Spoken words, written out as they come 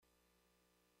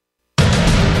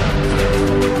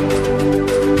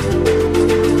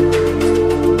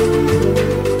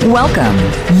Welcome.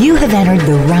 You have entered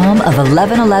the realm of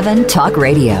 1111 Talk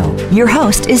Radio. Your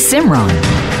host is Simran.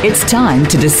 It's time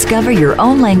to discover your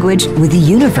own language with the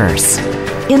universe.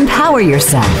 Empower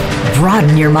yourself,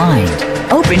 broaden your mind,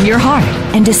 open your heart,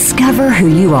 and discover who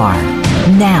you are.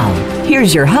 Now,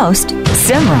 here's your host,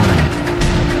 Simran.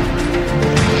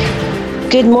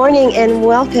 Good morning and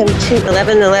welcome to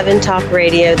 1111 Talk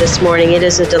Radio this morning. It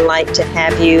is a delight to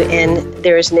have you, and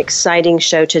there is an exciting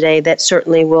show today that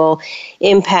certainly will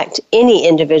impact any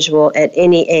individual at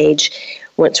any age.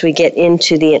 Once we get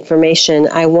into the information,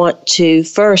 I want to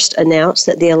first announce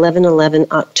that the 1111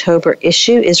 October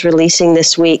issue is releasing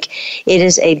this week. It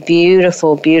is a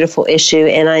beautiful, beautiful issue,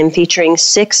 and I'm featuring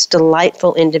 6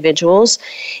 delightful individuals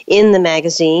in the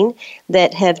magazine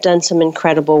that have done some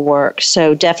incredible work.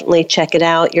 So definitely check it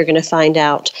out. You're going to find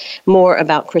out more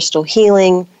about crystal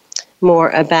healing, more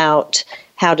about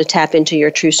how to tap into your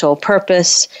true soul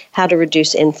purpose, how to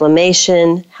reduce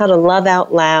inflammation, how to love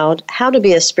out loud, how to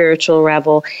be a spiritual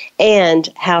rebel, and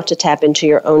how to tap into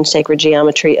your own sacred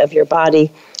geometry of your body.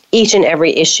 Each and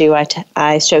every issue,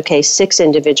 I showcase 6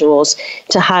 individuals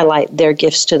to highlight their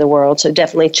gifts to the world. So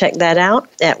definitely check that out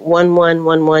at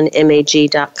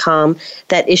 1111mag.com.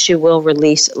 That issue will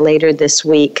release later this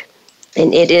week,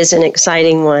 and it is an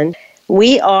exciting one.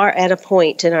 We are at a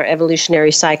point in our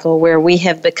evolutionary cycle where we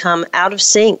have become out of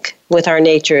sync with our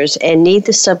natures and need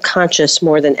the subconscious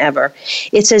more than ever.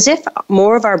 It's as if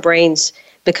more of our brains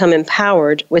become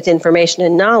empowered with information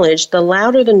and knowledge, the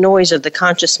louder the noise of the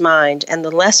conscious mind and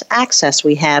the less access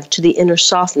we have to the inner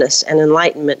softness and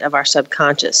enlightenment of our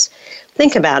subconscious.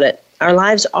 Think about it. Our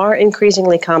lives are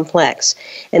increasingly complex,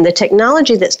 and the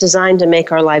technology that's designed to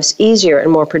make our lives easier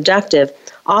and more productive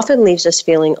often leaves us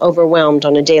feeling overwhelmed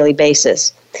on a daily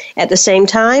basis. At the same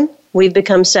time, we've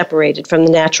become separated from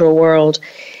the natural world.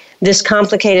 This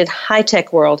complicated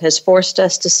high-tech world has forced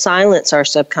us to silence our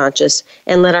subconscious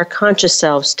and let our conscious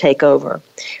selves take over.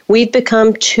 We've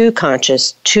become too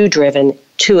conscious, too driven,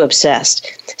 too obsessed.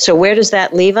 So where does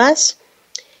that leave us?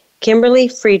 Kimberly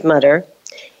Friedmutter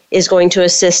is going to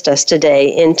assist us today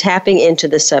in tapping into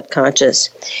the subconscious.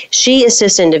 She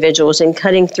assists individuals in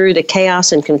cutting through the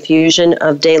chaos and confusion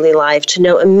of daily life to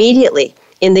know immediately,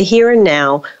 in the here and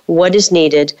now, what is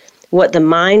needed, what the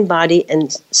mind, body,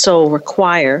 and soul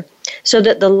require, so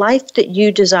that the life that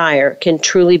you desire can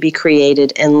truly be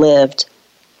created and lived.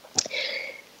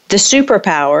 The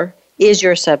superpower is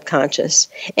your subconscious,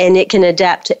 and it can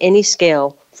adapt to any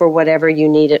scale for whatever you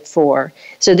need it for.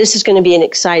 So this is going to be an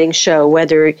exciting show,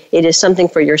 whether it is something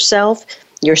for yourself,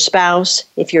 your spouse,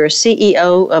 if you're a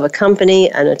CEO of a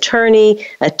company, an attorney,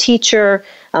 a teacher,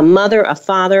 a mother, a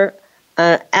father,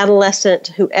 adolescent,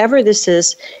 whoever this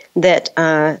is that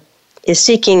is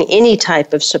seeking any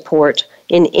type of support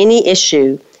in any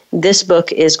issue. This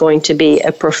book is going to be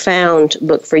a profound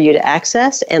book for you to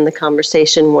access, and the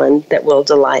conversation one that will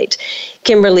delight.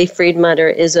 Kimberly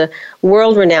Friedmutter is a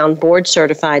world-renowned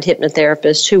board-certified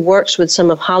hypnotherapist who works with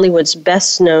some of Hollywood's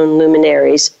best-known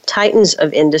luminaries, titans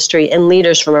of industry, and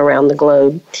leaders from around the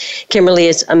globe. Kimberly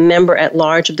is a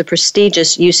member-at-large of the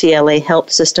prestigious UCLA Health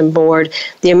System Board,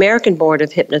 the American Board of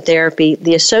Hypnotherapy,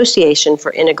 the Association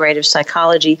for Integrative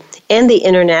Psychology, and the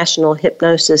International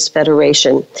Hypnosis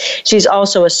Federation. She's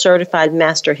also a certified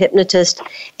master hypnotist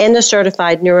and a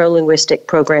certified neuro-linguistic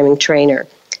programming trainer.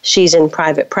 She's in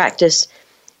private practice,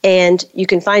 and you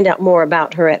can find out more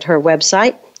about her at her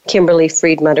website,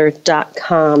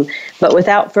 KimberlyFriedmutter.com. But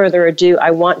without further ado,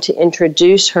 I want to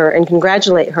introduce her and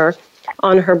congratulate her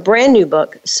on her brand new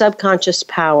book, Subconscious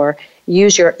Power,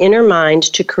 Use Your Inner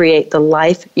Mind to Create the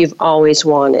Life You've Always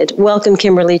Wanted. Welcome,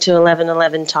 Kimberly, to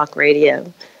 1111 Talk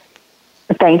Radio.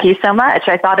 Thank you so much.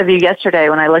 I thought of you yesterday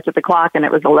when I looked at the clock and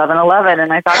it was 11:11,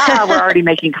 and I thought, we're already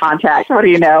making contact. What do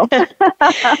you know?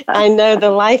 I know the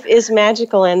life is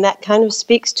magical, and that kind of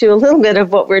speaks to a little bit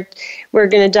of what we're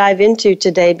going to dive into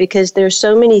today, because there's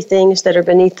so many things that are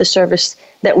beneath the surface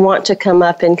that want to come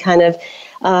up and kind of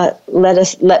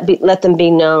let them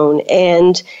be known.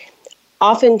 And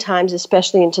oftentimes,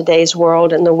 especially in today's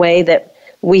world and the way that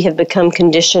we have become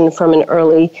conditioned from an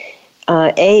early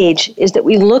age, is that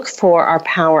we look for our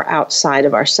power outside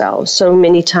of ourselves. So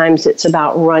many times it's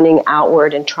about running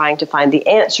outward and trying to find the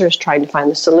answers, trying to find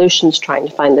the solutions, trying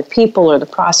to find the people or the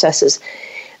processes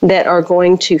that are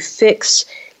going to fix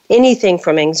anything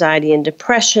from anxiety and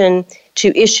depression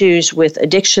to issues with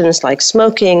addictions like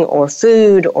smoking or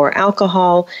food or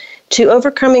alcohol, to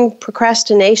overcoming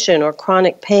procrastination or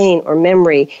chronic pain or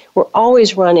memory. We're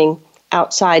always running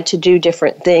outside to do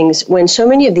different things when so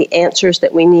many of the answers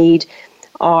that we need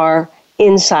are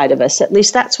inside of us. At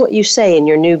least that's what you say in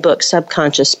your new book,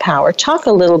 Subconscious Power. Talk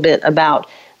a little bit about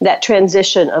that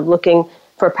transition of looking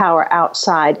for power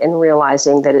outside and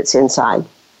realizing that it's inside.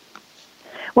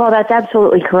 Well, that's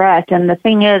absolutely correct. And the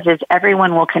thing is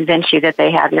everyone will convince you that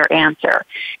they have your answer.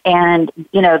 And,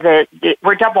 you know,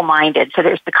 we're double-minded. So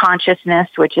there's the consciousness,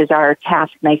 which is our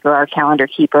task maker, our calendar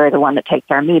keeper, the one that takes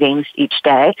our meetings each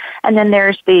day. And then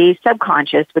there's the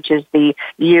subconscious, which is the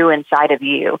you inside of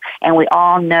you. And we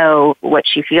all know what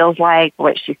she feels like,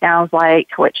 what she sounds like,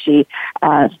 what she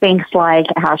thinks like,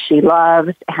 how she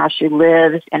loves, how she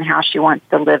lives, and how she wants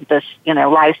to live this, you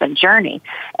know, life and journey.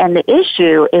 And the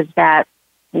issue is that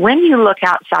when you look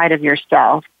outside of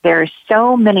yourself, there are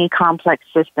so many complex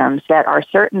systems that are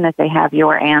certain that they have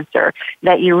your answer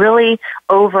that you really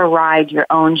override your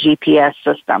own GPS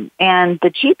system. And the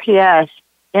GPS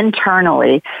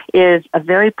internally is a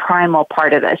very primal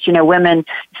part of us. You know, women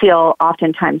feel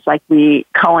oftentimes like we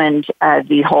co-owned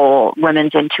the whole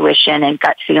women's intuition and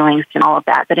gut feelings and all of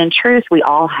that. But in truth, we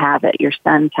all have it. Your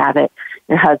sons have it.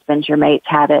 Your husbands, your mates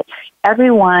have it.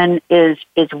 Everyone is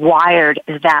wired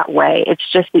that way. It's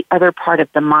just the other part of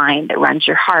the mind that runs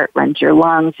your heart, runs your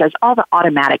lungs, does all the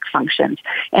automatic functions.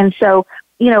 And so,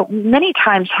 you know, many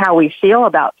times how we feel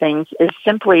about things is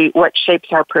simply what shapes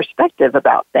our perspective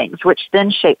about things, which then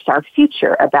shapes our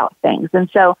future about things. And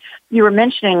so you were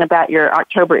mentioning about your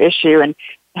October issue and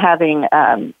having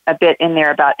a bit in there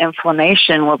about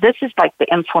inflammation. Well, this is like the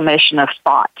inflammation of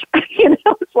thought. You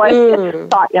know, it's like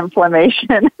thought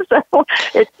inflammation. So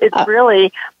it's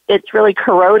really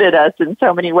corroded us in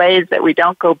so many ways that we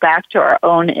don't go back to our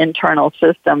own internal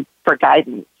system for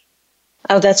guidance.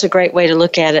 Oh, that's a great way to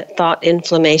look at it, thought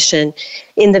inflammation.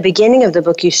 In the beginning of the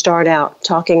book, you start out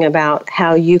talking about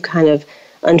how you kind of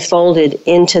unfolded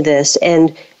into this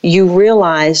and you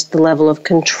realized the level of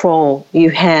control you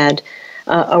had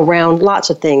around lots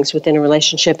of things within a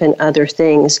relationship and other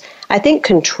things. I think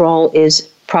control is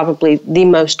probably the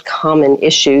most common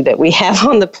issue that we have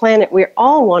on the planet. We're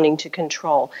all wanting to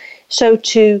control. So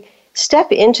to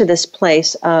step into this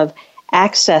place of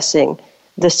accessing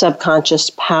the subconscious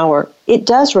power, it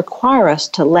does require us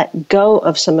to let go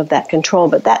of some of that control,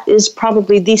 but that is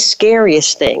probably the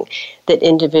scariest thing that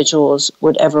individuals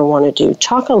would ever want to do.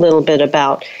 Talk a little bit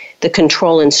about the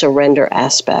control and surrender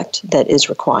aspect that is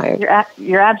required.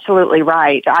 You're absolutely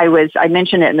right. I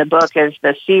mentioned it in the book as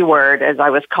the C word, as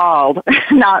I was called,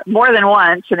 not more than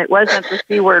once, and it wasn't the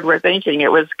C word we're thinking.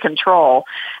 It was control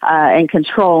and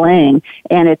controlling,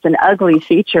 and it's an ugly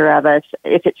feature of us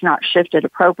if it's not shifted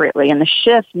appropriately. And the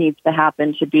shift needs to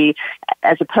happen to be,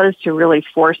 as opposed to really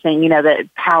forcing, you know, the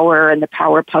power and the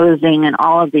power posing and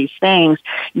all of these things,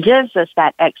 gives us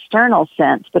that external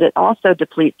sense, but it also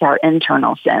depletes our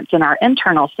internal sense. And our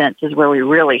internal sense is where we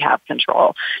really have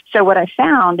control. So what I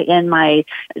found in my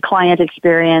client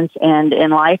experience and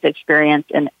in life experience,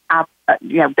 and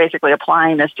basically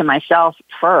applying this to myself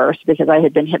first, because I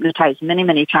had been hypnotized many,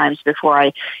 many times before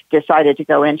I decided to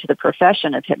go into the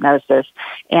profession of hypnosis.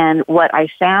 And what I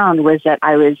found was that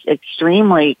I was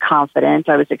extremely confident.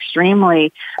 I was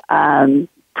extremely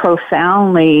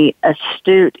profoundly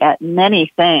astute at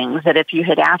many things that if you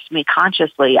had asked me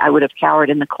consciously, I would have cowered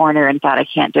in the corner and thought, I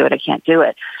can't do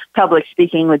it. Public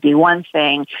speaking would be one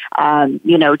thing,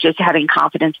 just having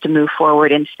confidence to move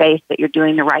forward in faith that you're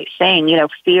doing the right thing. You know,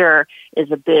 fear is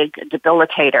a big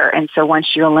debilitator. And so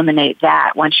once you eliminate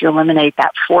that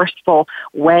forceful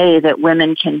way that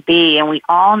women can be, and we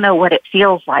all know what it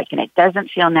feels like, and it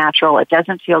doesn't feel natural, it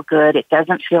doesn't feel good, it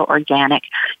doesn't feel organic.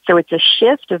 So it's a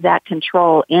shift of that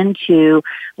control into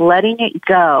letting it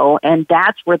go, and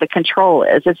that's where the control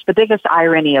is. It's the biggest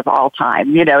irony of all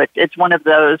time. You know, it's one of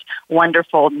those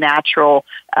wonderful, natural,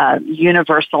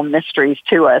 universal mysteries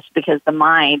to us, because the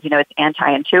mind, it's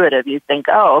anti-intuitive. You think,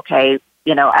 oh, okay,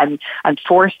 I'm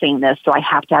forcing this, so I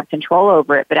have to have control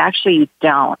over it. But actually you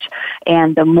don't.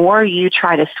 And the more you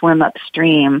try to swim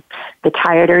upstream, the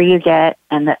tireder you get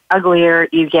and the uglier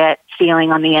you get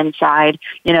feeling on the inside,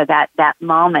 that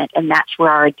moment. And that's where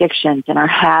our addictions and our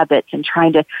habits and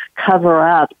trying to cover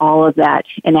up all of that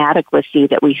inadequacy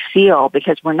that we feel,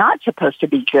 because we're not supposed to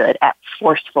be good at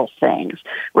forceful things.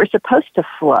 We're supposed to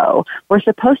flow. We're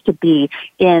supposed to be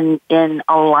in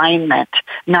alignment,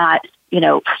 not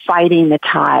fighting the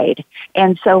tide.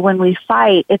 And so when we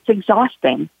fight, it's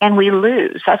exhausting and we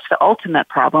lose. That's the ultimate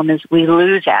problem, is we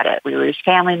lose at it. We lose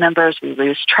family members, we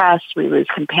lose trust, we lose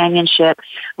companionship,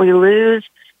 we lose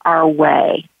our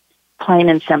way, plain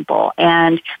and simple.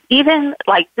 And even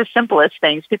like the simplest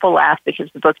things, people laugh because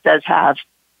the book does have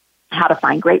how to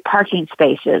find great parking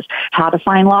spaces, how to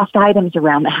find lost items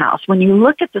around the house. When you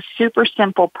look at the super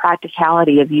simple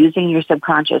practicality of using your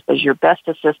subconscious as your best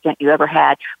assistant you ever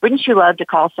had, wouldn't you love to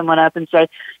call someone up and say,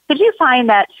 could you find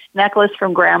that necklace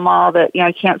from Grandma that,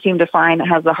 I can't seem to find that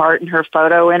has the heart and her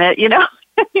photo in it,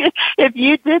 If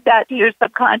you did that to your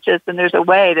subconscious, and there's a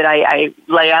way that I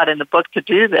lay out in the book to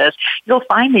do this, you'll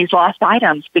find these lost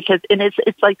items and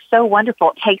it's like so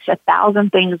wonderful. It takes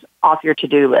 1,000 things off your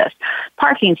to-do list.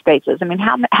 Parking spaces. I mean,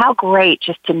 how great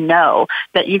just to know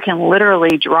that you can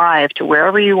literally drive to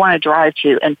wherever you want to drive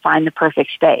to and find the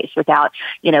perfect space without,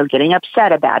 getting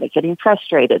upset about it, getting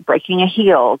frustrated, breaking a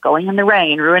heel, going in the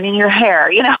rain, ruining your hair,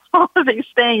 all of these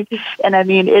things. And I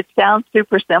mean, it sounds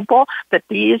super simple, but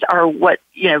these are what,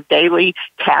 daily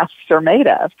tasks are made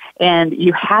of. And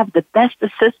you have the best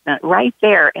assistant right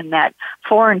there in that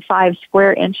 4 and 5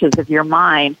 square inches of your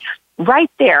mind, right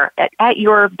there at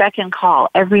your beck and call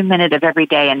every minute of every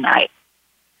day and night.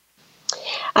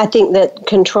 I think that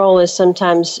control is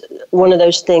sometimes one of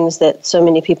those things that so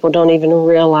many people don't even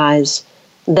realize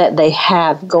that they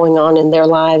have going on in their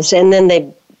lives, and then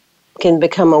they can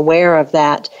become aware of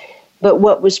that. But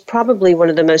what was probably one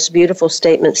of the most beautiful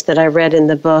statements that I read in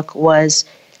the book was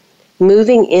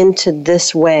moving into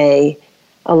this way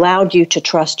allowed you to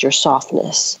trust your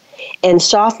softness. And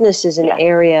softness is an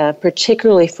area,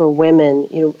 particularly for women.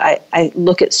 I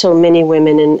look at so many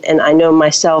women, and I know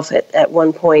myself at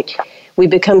one point, we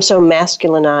become so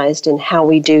masculinized in how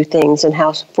we do things and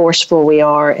how forceful we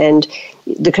are, and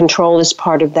the control is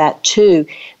part of that too,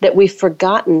 that we've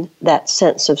forgotten that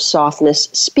sense of softness.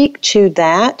 Speak to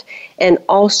that, and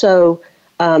also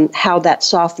how that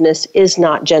softness is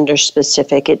not gender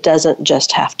specific. It doesn't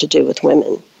just have to do with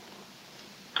women.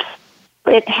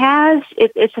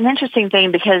 It's an interesting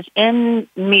thing because in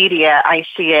media, I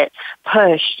see it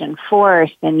pushed and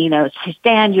forced and,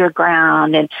 stand your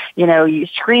ground and, you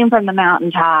scream from the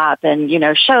mountaintop and,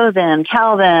 show them,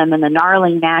 tell them, and the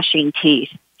gnarly, gnashing teeth.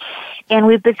 And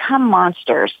we've become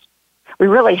monsters. We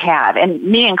really have, and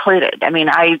me included. I mean,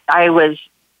 I was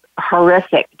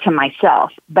horrific to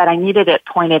myself, but I needed it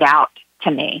pointed out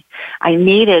to me. I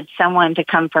needed someone to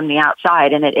come from the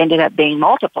outside, and it ended up being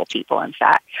multiple people, in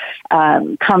fact,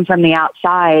 come from the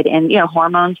outside. And,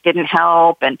 hormones didn't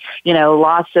help, and,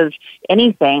 loss of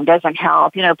anything doesn't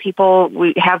help.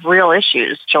 We have real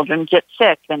issues. Children get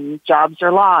sick, and jobs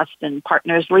are lost, and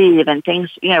partners leave, and things,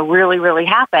 really, really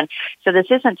happen. So this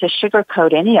isn't to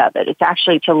sugarcoat any of it. It's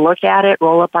actually to look at it,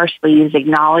 roll up our sleeves,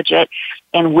 acknowledge it,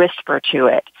 and whisper to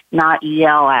it, not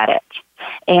yell at it.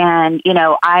 And,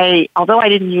 although I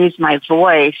didn't use my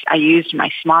voice, I used my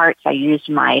smarts, I used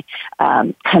my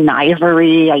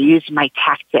connivery, I used my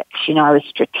tactics. I was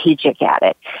strategic at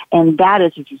it. And that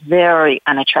is very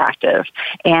unattractive.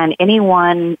 And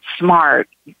anyone smart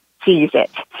sees it.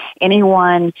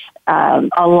 Anyone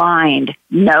aligned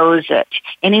knows it.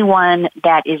 Anyone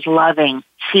that is loving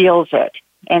feels it.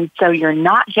 And so you're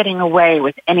not getting away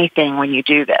with anything when you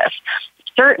do this.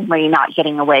 Certainly not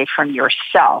getting away from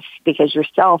yourself, because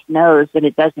yourself knows that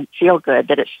it doesn't feel good,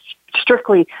 that it's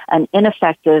strictly an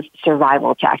ineffective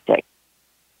survival tactic.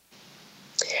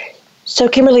 So,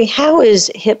 Kimberly, how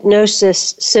is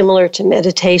hypnosis similar to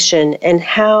meditation, and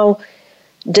how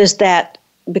does that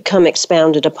become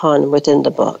expounded upon within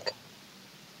the book?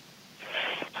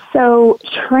 So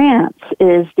trance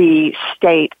is the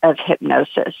state of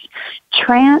hypnosis.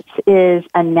 Trance is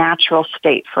a natural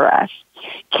state for us.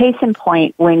 Case in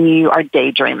point, when you are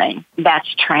daydreaming,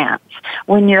 that's trance.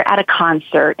 When you're at a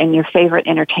concert and your favorite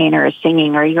entertainer is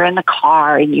singing, or you're in the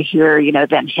car and you hear,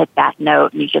 them hit that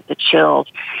note and you get the chills,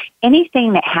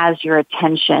 anything that has your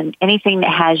attention, anything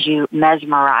that has you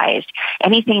mesmerized,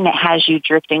 anything that has you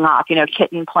drifting off,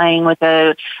 kitten playing with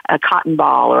a cotton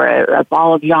ball or a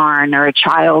ball of yarn, or a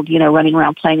child, running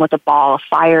around playing with a ball, a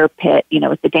fire pit,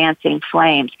 with the dancing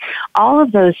flames, all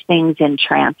of those things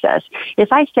entrance us.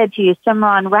 If I said to you,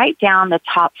 Simran, write down the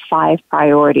top 5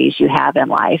 priorities you have in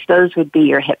life, those would be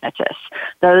your hypnotists.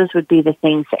 Those would be the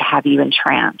things that have you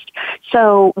entranced.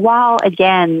 So while,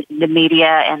 again, the media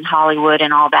and Hollywood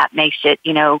and all that makes it,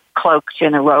 cloaked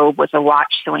in a robe with a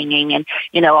watch swinging and,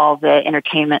 all the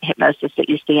entertainment hypnosis that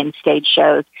you see in stage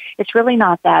shows, it's really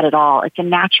not that at all. It's a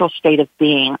natural state of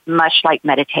being, much like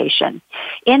meditation.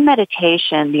 In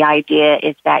meditation, the idea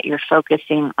is that you're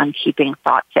focusing on keeping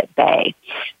thoughts at bay.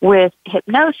 With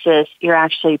hypnosis, you're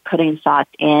actually putting thoughts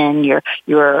in,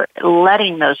 you're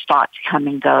letting those thoughts come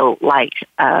and go, like,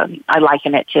 I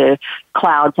liken it to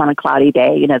clouds on a cloudy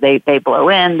day. They blow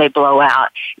in, they blow out.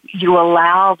 You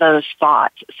allow those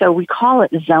thoughts. So we call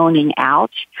it zoning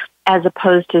out. as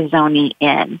opposed to zoning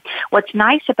in. What's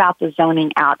nice about the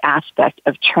zoning out aspect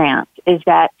of trance is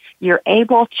that you're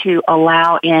able to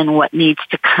allow in what needs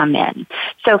to come in.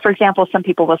 So, for example, some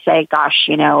people will say, gosh,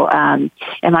 am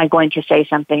I going to say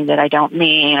something that I don't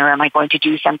mean, or am I going to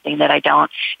do something that I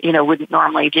wouldn't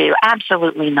normally do?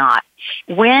 Absolutely not.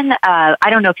 When, I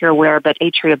don't know if you're aware, but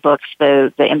Atria Books,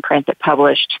 the imprint that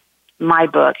published my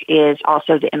book, is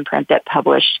also the imprint that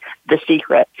published The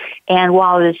Secret. And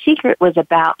while The Secret was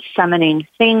about summoning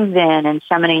things in and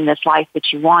summoning this life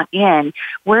that you want in,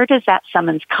 where does that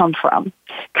summons come from?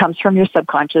 Comes from your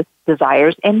subconscious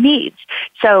desires and needs.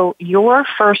 So your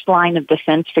first line of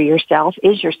defense for yourself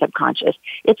is your subconscious.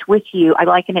 It's with you. I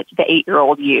liken it to the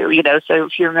 8-year-old you, so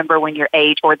if you remember when you're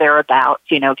 8 or thereabouts,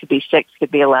 could be 6,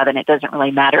 could be 11, it doesn't really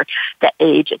matter the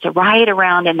age. It's right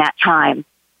around in that time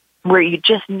where you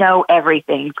just know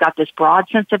everything. You've got this broad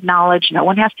sense of knowledge. No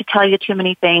one has to tell you too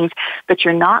many things, but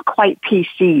you're not quite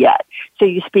PC yet. So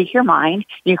you speak your mind.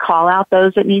 You call out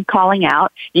those that need calling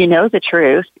out. You know the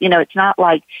truth. It's not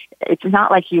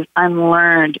like you've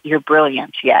unlearned your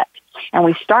brilliance yet. And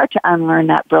we start to unlearn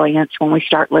that brilliance when we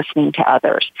start listening to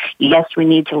others. Yes, we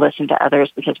need to listen to others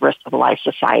because we're a civilized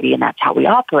society and that's how we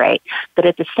operate. But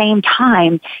at the same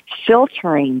time,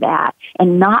 filtering that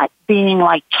and not being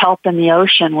like kelp in the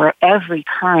ocean where every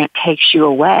current takes you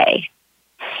away.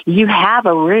 You have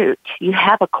a root. You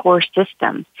have a core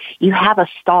system. You have a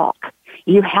stalk.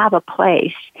 You have a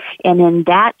place. And in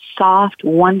that soft,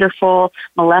 wonderful,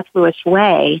 mellifluous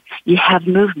way, you have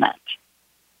movement.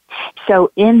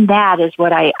 So in that is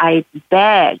what I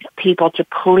beg people to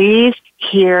please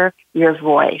hear your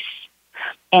voice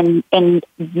and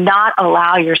not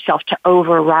allow yourself to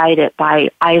override it by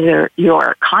either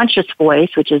your conscious voice,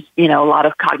 which is, a lot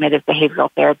of cognitive behavioral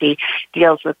therapy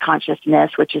deals with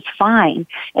consciousness, which is fine,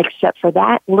 except for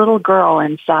that little girl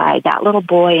inside, that little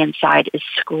boy inside is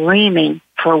screaming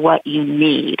for what you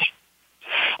need.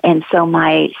 And so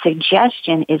my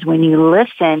suggestion is when you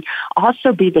listen,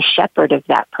 also be the shepherd of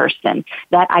that person,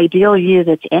 that ideal you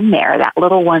that's in there, that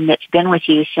little one that's been with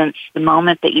you since the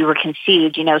moment that you were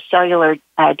conceived. Cellular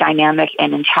dynamic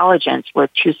and intelligence, where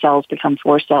 2 cells become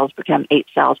 4 cells, become 8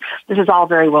 cells. This is all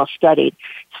very well studied.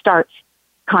 Starts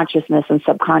consciousness and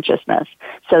subconsciousness.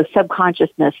 So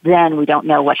subconsciousness, then we don't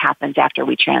know what happens after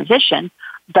we transition.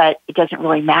 But it doesn't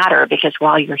really matter because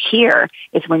while you're here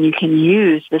is when you can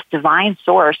use this divine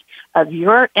source of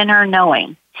your inner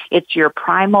knowing. It's your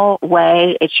primal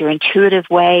way. It's your intuitive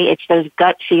way. It's those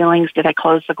gut feelings. Did I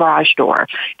close the garage door?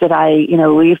 Did I,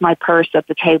 leave my purse at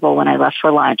the table when I left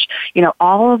for lunch?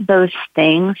 All of those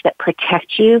things that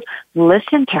protect you,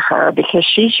 listen to her because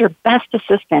she's your best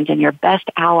assistant and your best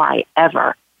ally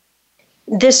ever.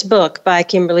 This book by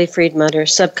Kimberly Friedmutter,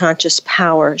 Subconscious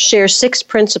Power, shares 6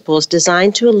 principles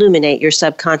designed to illuminate your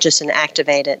subconscious and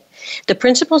activate it. The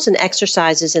principles and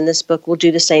exercises in this book will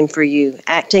do the same for you,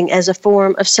 acting as a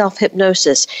form of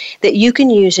self-hypnosis that you can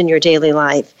use in your daily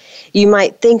life. You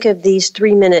might think of these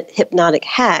 3-minute hypnotic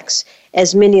hacks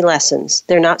as mini lessons.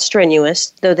 They're not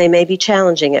strenuous, though they may be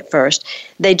challenging at first.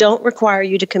 They don't require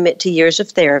you to commit to years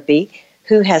of therapy.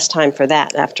 Who has time for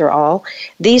that, after all?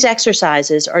 These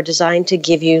exercises are designed to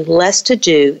give you less to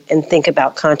do and think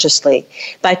about consciously.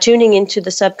 By tuning into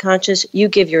the subconscious, you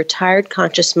give your tired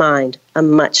conscious mind a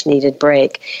much-needed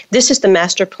break. This is the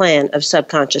master plan of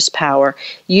subconscious power,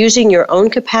 using your own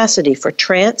capacity for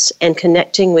trance and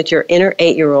connecting with your inner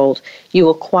 8-year-old. You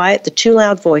will quiet the too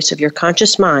loud voice of your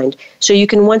conscious mind so you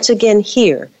can once again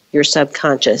hear your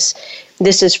subconscious.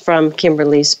 This is from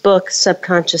Kimberly's book,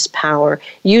 Subconscious Power.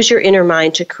 Use your inner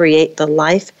mind to create the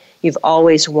life you've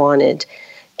always wanted.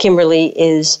 Kimberly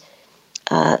is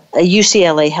a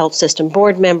UCLA Health System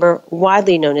board member,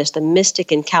 widely known as the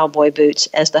Mystic in Cowboy Boots,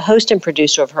 as the host and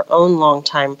producer of her own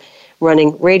longtime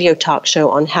running radio talk show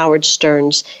on Howard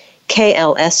Stern's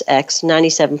KLSX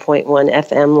 97.1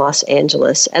 FM Los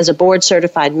Angeles. As a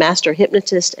board-certified master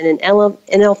hypnotist and an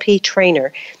NLP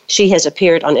trainer, she has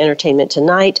appeared on Entertainment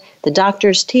Tonight, The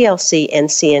Doctors, TLC, and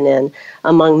CNN,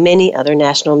 among many other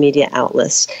national media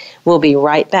outlets. We'll be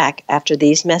right back after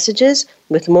these messages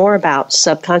with more about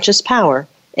subconscious power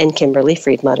and Kimberly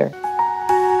Friedmutter.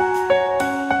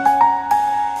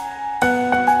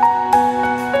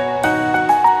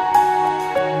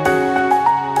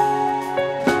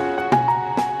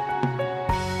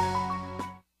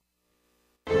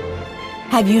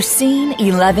 Have you seen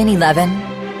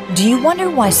 1111? Do you wonder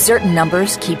why certain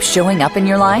numbers keep showing up in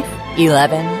your life?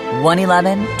 11,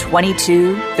 111,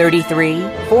 22, 33,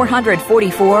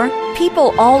 444?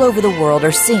 People all over the world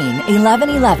are seeing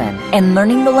 1111 and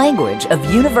learning the language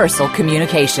of universal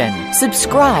communication.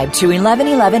 Subscribe to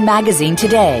 1111 Magazine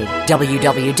today.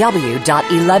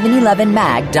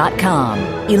 www.1111mag.com.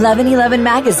 1111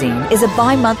 Magazine is a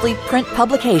bi-monthly print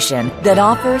publication that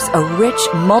offers a rich,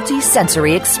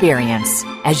 multi-sensory experience.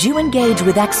 As you engage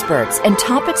with experts and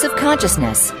topics of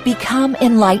consciousness, become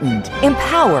enlightened,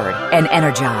 empowered, and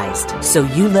energized, so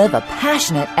you live a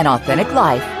passionate and authentic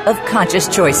life of conscious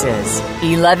choices.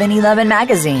 1111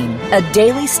 Magazine, a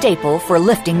daily staple for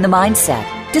lifting the mindset,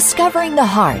 discovering the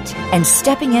heart, and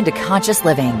stepping into conscious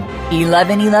living.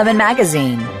 1111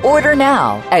 Magazine. Order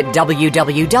now at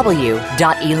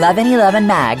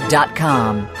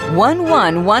www.1111mag.com.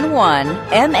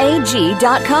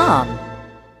 1111mag.com.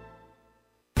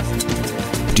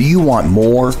 Do you want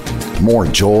more? More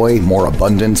joy, more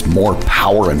abundance, more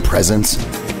power and presence?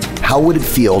 How would it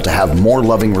feel to have more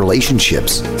loving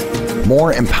relationships?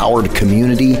 More empowered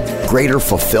community, greater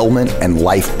fulfillment, and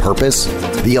life purpose?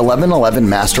 The 1111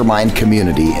 Mastermind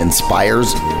community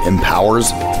inspires,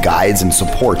 empowers, guides, and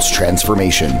supports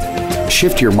transformation.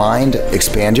 Shift your mind,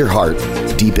 expand your heart,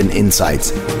 deepen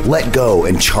insights, let go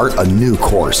and chart a new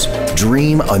course,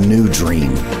 dream a new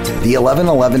dream. The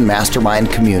 1111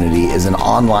 Mastermind community is an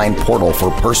online portal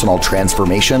for personal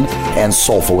transformation and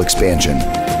soulful expansion.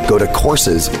 Go to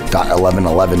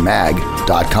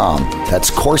courses.1111mag.com. That's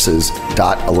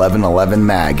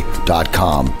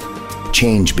courses.1111mag.com.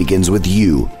 Change begins with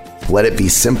you. Let it be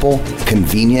simple,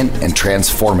 convenient, and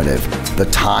transformative. The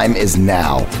time is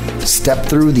now. Step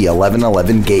through the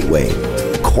 1111 gateway.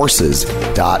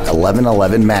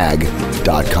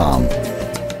 Courses.1111mag.com.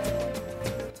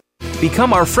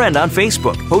 Become our friend on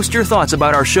Facebook. Post your thoughts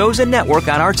about our shows and network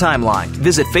on our timeline.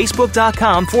 Visit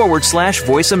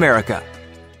facebook.com/Voice America.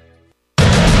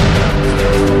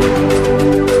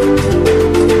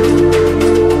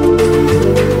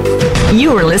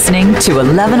 You are listening to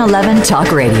 1111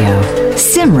 Talk Radio.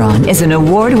 Simran is an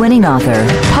award-winning author,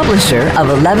 publisher of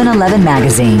 1111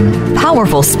 Magazine,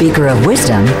 powerful speaker of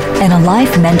wisdom, and a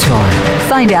life mentor.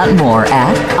 Find out more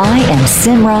at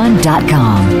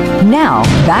IamSimran.com. Now,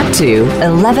 back to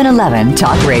 1111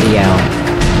 Talk Radio.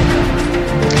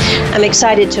 I'm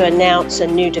excited to announce a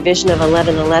new division of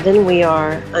 1111. We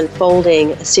are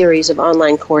unfolding a series of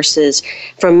online courses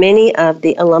from many of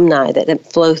the alumni that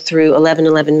flow through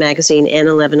 1111 Magazine and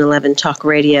 1111 Talk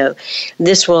Radio.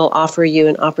 This will offer you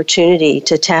an opportunity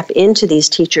to tap into these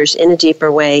teachers in a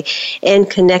deeper way and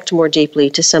connect more deeply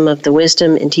to some of the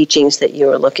wisdom and teachings that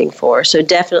you are looking for. So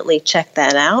definitely check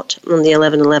that out on the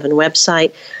 1111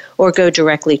 website, or go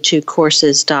directly to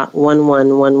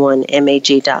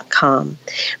courses.1111mag.com.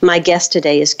 My guest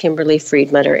today is Kimberly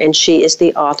Friedmutter, and she is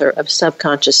the author of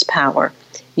Subconscious Power.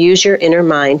 Use your inner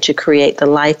mind to create the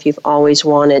life you've always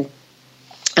wanted.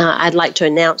 I'd like to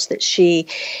announce that she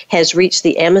has reached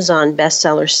the Amazon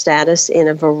bestseller status in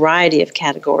a variety of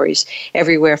categories,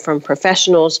 everywhere from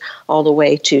professionals all the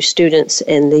way to students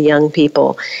and the young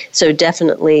people. So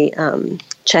definitely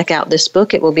check out this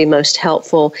book. It will be most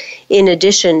helpful. In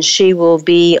addition, she will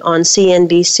be on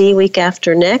CNBC week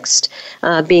after next,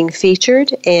 being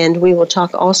featured, and we will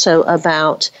talk also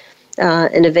about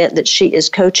an event that she is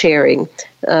co-chairing,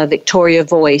 Victoria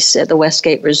Voice at the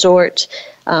Westgate Resort.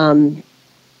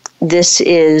 This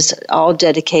is all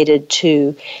dedicated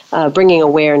to bringing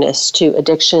awareness to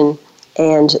addiction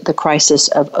and the crisis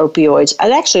of opioids.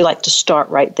 I'd actually like to start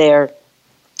right there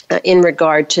in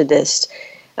regard to this,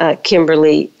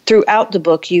 Kimberly. Throughout the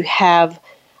book, you have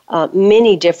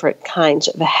many different kinds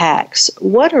of hacks.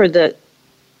 What are the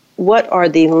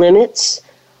limits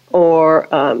or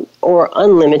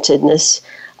unlimitedness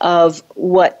of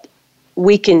what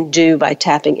we can do by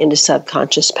tapping into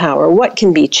subconscious power? What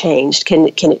can be changed? Can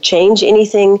it change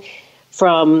anything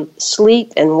from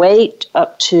sleep and weight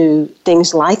up to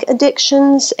things like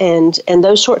addictions and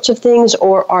those sorts of things,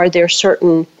 or are there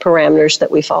certain parameters that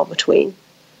we fall between?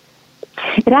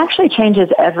 It actually changes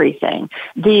everything.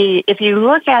 If you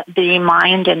look at the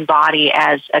mind and body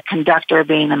as a conductor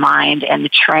being the mind and the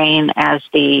train as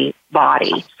the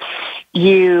body,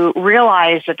 you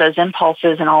realize that those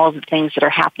impulses and all of the things that are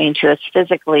happening to us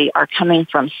physically are coming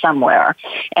from somewhere,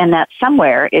 and that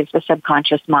somewhere is the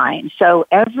subconscious mind. So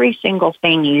every single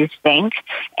thing you think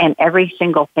and every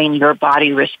single thing your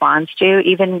body responds to,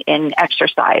 even in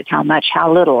exercise, how much,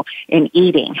 how little, in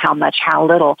eating, how much, how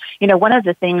little. You know, one of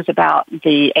the things about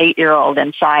the 8-year-old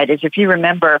inside is, if you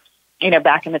remember,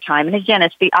 back in the time. And again,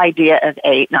 it's the idea of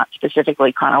 8, not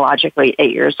specifically chronologically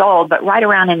 8 years old, but right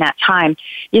around in that time,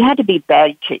 you had to be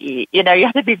begged to eat. You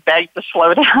had to be begged to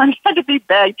slow down. You had to be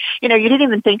begged. You didn't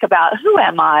even think about, who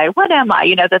am I? What am I?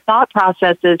 The thought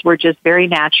processes were just very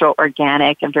natural,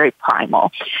 organic, and very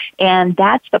primal. And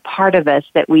that's the part of us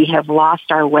that we have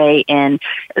lost our way in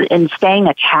staying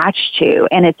attached to.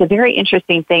 And it's a very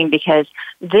interesting thing because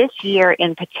this year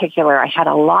in particular, I had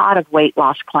a lot of weight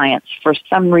loss clients. For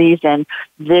some reason,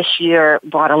 this year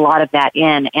brought a lot of that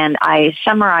in, and I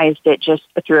summarized it just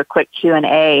through a quick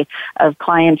Q&A of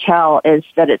clientele, is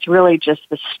that it's really just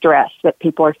the stress that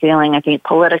people are feeling, I think,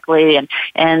 politically and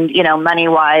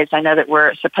money-wise. I know that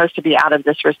we're supposed to be out of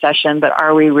this recession, but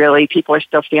are we really? People are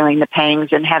still feeling the pangs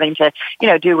and having to,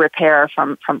 do repair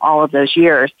from all of those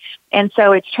years. And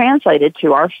so it's translated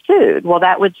to our food. Well,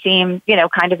 that would seem,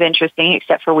 kind of interesting,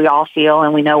 except for we all feel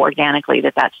and we know organically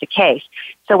that that's the case.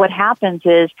 So what happens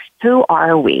is, who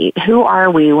are we? Who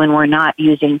are we when we're not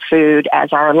using food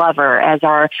as our lover, as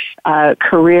our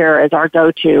career, as our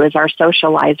go-to, as our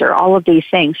socializer, all of these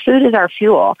things? Food is our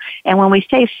fuel. And when we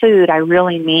say food, I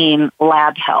really mean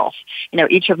lab health.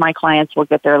 Each of my clients will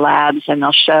get their labs and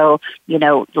they'll show,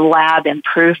 the lab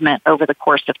improvement over the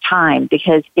course of time.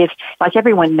 Because if, like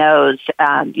everyone knows,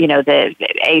 the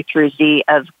A through Z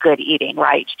of good eating,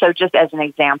 right? So just as an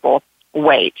example,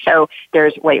 weight. So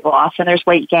there's weight loss and there's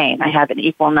weight gain. I have an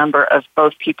equal number of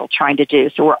both people trying to do.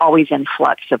 So we're always in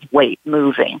flux of weight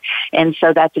moving. And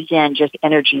so that's, again, just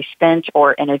energy spent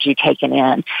or energy taken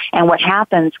in. And what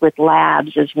happens with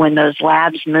labs is when those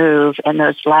labs move and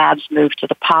those labs move to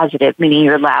the positive, meaning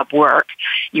your lab work,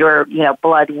 your,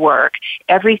 blood work,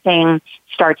 everything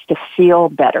starts to feel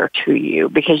better to you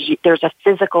because there's a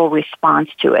physical response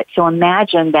to it. So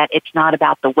imagine that it's not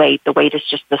about the weight. The weight is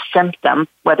just the symptom,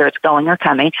 whether it's going or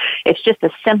coming. It's just a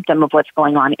symptom of what's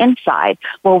going on inside.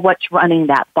 Well, what's running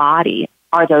that body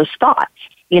are those thoughts.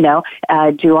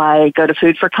 Do I go to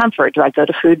food for comfort? Do I go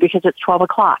to food because it's 12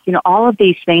 o'clock? All of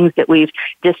these things that we've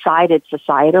decided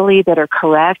societally that are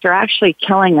correct are actually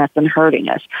killing us and hurting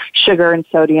us. Sugar and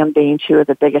sodium being two of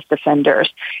the biggest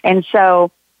offenders. And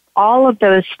so all of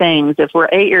those things, if we're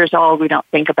 8 years old, we don't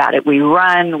think about it. We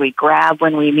run, we grab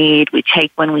when we need, we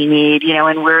take when we need,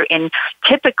 and we're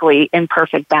typically in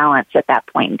perfect balance at that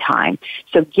point in time.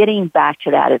 So getting back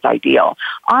to that is ideal.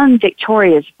 On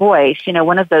Victoria's Voice,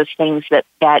 one of those things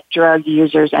that drug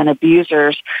users and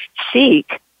abusers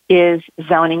seek is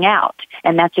zoning out.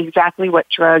 And that's exactly what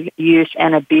drug use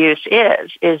and abuse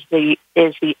is the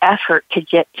effort to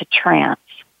get to trance.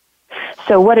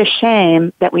 So what a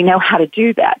shame that we know how to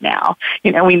do that now.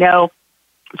 We know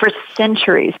for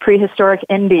centuries, prehistoric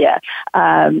India,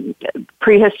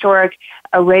 prehistoric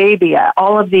Arabia,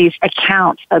 all of these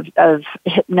accounts of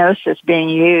hypnosis being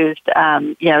used,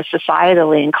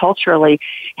 societally and culturally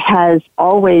has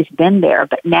always been there,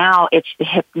 but now it's the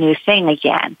hip new thing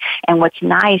again. And what's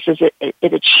nice is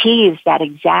it achieves that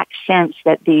exact sense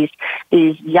that these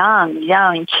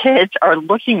young kids are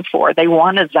looking for. They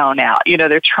want to zone out.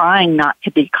 They're trying not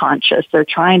to be conscious. They're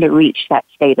trying to reach that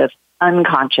state of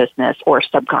unconsciousness or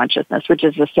subconsciousness, which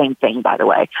is the same thing, by the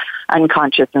way,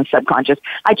 unconscious and subconscious.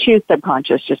 I choose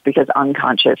subconscious just because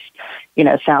unconscious,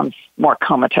 sounds more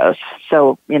comatose.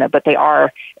 So, but they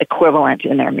are equivalent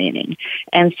in their meaning.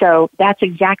 And so that's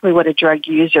exactly what a drug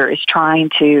user is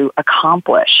trying to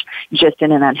accomplish, just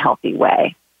in an unhealthy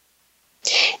way.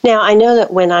 Now, I know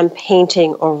that when I'm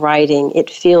painting or writing, it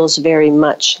feels very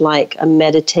much like a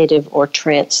meditative or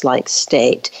trance-like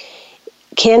state.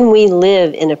 Can we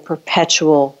live in a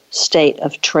perpetual state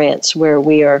of trance where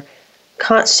we are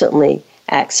constantly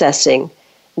accessing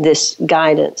this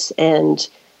guidance and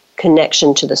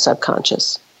connection to the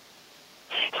subconscious?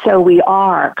 So we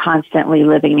are constantly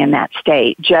living in that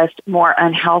state, just more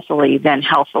unhealthily than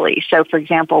healthily. So, for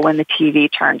example, when the TV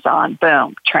turns on,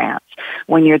 boom, trance.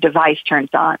 When your device turns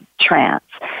on, trance.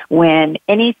 When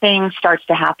anything starts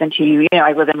to happen to you,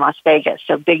 I live in Las Vegas,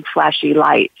 so big flashy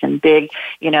lights and big,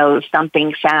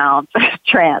 thumping sounds,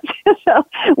 trance. So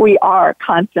we are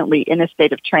constantly in a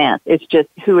state of trance. It's just,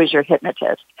 who is your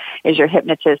hypnotist? Is your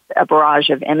hypnotist a barrage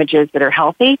of images that are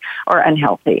healthy or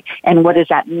unhealthy? And what does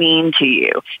that mean to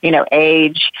you?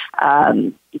 Age,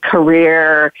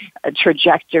 career,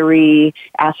 trajectory,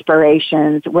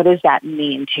 aspirations. What does that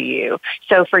mean to you?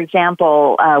 So, for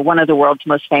example, one of the world's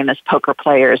most famous poker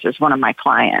players is one of my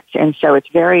clients. And so it's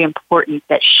very important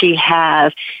that she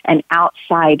has an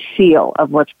outside feel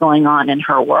of what's going on in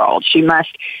her world. She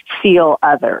must feel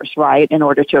others, right, in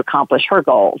order to accomplish her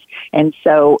goals. And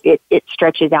so it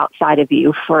stretches outside of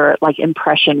you for like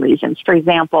impression reasons. For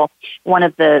example, one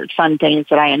of the fun things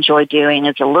that I enjoy doing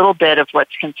is a little bit of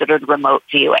what's considered remote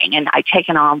viewing. viewing, and I take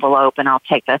an envelope and I'll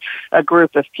take a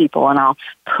group of people and I'll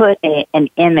put an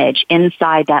image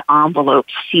inside that envelope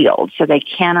sealed so they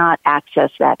cannot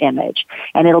access that image.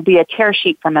 And it'll be a tear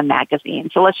sheet from a magazine.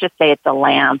 So let's just say it's a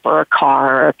lamp or a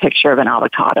car or a picture of an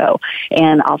avocado.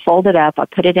 And I'll fold it up, I'll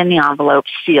put it in the envelope,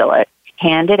 seal it,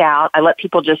 hand it out. I let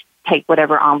people just take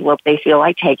whatever envelope they feel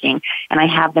like taking, and I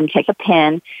have them take a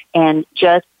pen and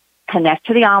just connect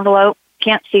to the envelope,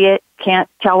 can't see it, can't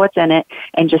tell what's in it,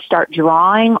 and just start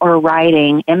drawing or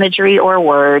writing imagery or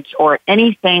words or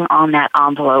anything on that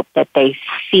envelope that they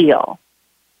feel.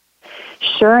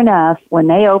 Sure enough, when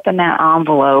they open that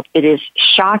envelope, it is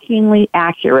shockingly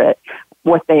accurate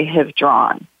what they have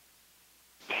drawn.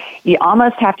 You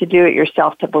almost have to do it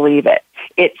yourself to believe it.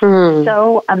 It's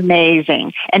so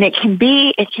amazing, and it can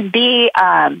be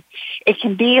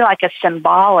like a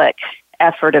symbolic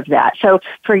effort of that. So,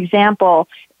 for example,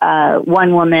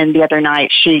 one woman the other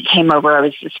night, she came over. I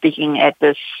was speaking at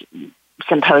this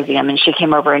symposium, and she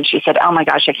came over and she said, "Oh my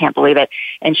gosh, I can't believe it!"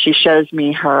 And she shows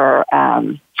me her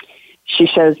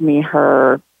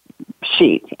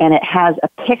sheet, and it has a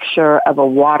picture of a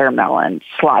watermelon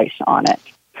slice on it.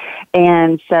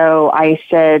 And so I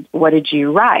said, "What did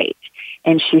you write?"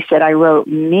 And she said, "I wrote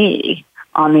me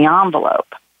on the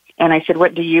envelope." And I said,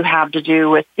 "What do you have to do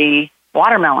with the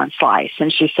watermelon slice?"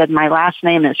 And she said, "My last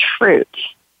name is Fruit."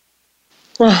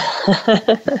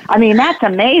 I mean, that's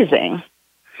amazing.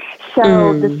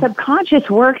 So the subconscious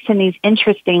works in these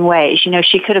interesting ways. You know,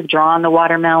 she could have drawn the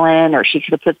watermelon, or she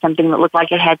could have put something that looked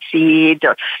like it had seeds,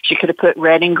 or she could have put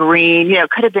red and green. You know,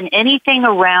 it could have been anything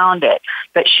around it.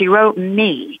 But she wrote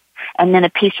me and then a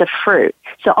piece of fruit.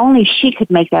 So only she could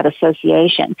make that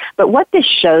association. But what this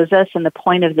shows us, and the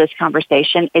point of this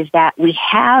conversation, is that we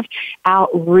have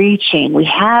outreaching, we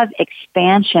have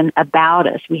expansion about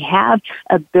us, we have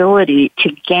ability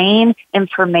to gain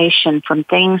information from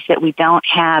things that we don't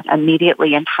have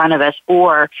immediately in front of us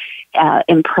or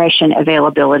impression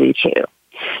availability to.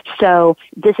 So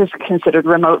this is considered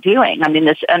remote viewing. I mean,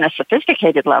 this on a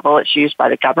sophisticated level, it's used by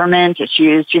the government. It's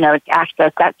used, it's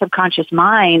access. That subconscious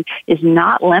mind is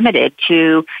not limited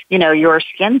to, your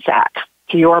skin sac,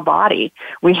 to your body.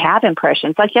 We have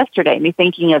impressions. Like yesterday, me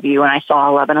thinking of you when I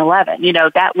saw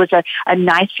 11:11. That was a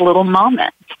nice little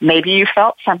moment. Maybe you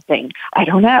felt something. I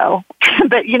don't know.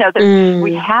 But,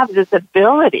 we have this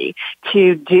ability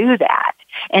to do that.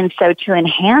 And so to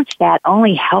enhance that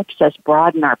only helps us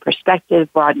broaden our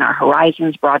perspective, broaden our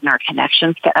horizons, broaden our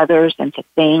connections to others and to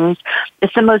things.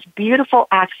 It's the most beautiful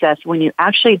access when you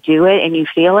actually do it and you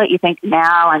feel it. You think,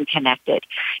 now I'm connected.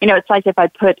 It's like if I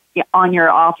put on your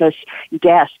office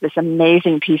desk this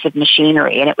amazing piece of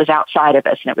machinery, and it was outside of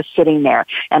us and it was sitting there.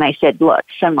 And I said, look,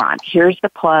 Simran, here's the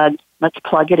plug. Let's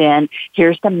plug it in.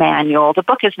 Here's the manual. The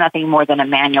book is nothing more than a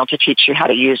manual to teach you how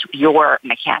to use your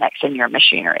mechanics and your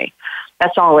machinery.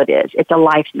 That's all it is. It's a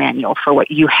life manual for what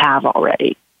you have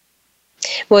already.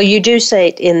 Well, you do say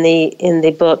in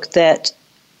the book that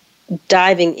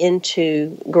diving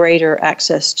into greater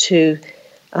access to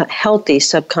healthy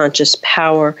subconscious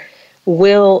power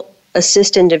will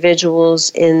assist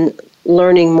individuals in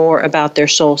learning more about their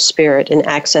soul spirit and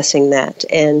accessing that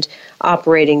and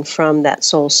operating from that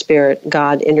soul spirit,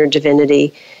 God, inner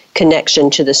divinity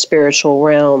connection to the spiritual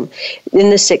realm.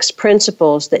 In the 6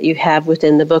 principles that you have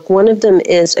within the book, one of them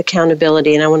is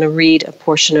accountability, and I want to read a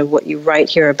portion of what you write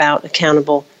here about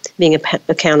being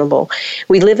accountable.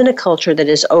 We live in a culture that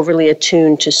is overly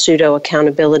attuned to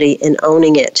pseudo-accountability and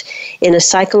owning it. In a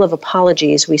cycle of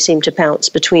apologies, we seem to bounce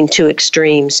between 2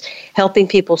 extremes, helping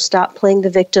people stop playing the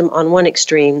victim on one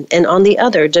extreme and on the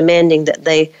other demanding that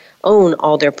they own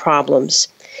all their problems.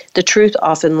 The truth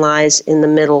often lies in the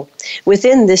middle.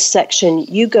 Within this section,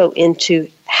 you go into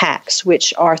hacks,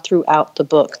 which are throughout the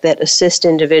book, that assist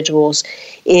individuals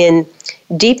in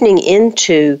deepening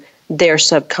into their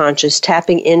subconscious,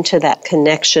 tapping into that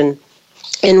connection.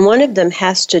 And one of them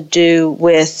has to do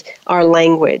with our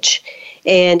language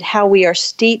and how we are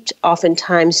steeped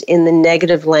oftentimes in the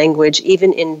negative language,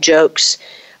 even in jokes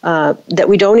that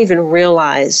we don't even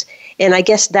realize. And I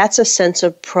guess that's a sense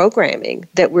of programming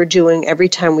that we're doing every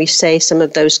time we say some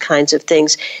of those kinds of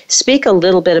things. Speak a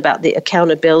little bit about the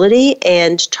accountability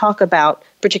and talk about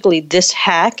particularly this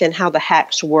hack and how the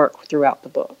hacks work throughout the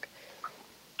book.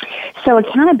 So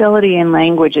accountability in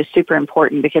language is super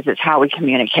important because it's how we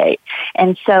communicate.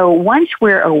 And so once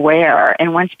we're aware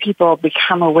and once people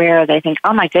become aware, they think,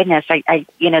 oh my goodness, I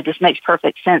this makes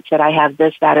perfect sense that I have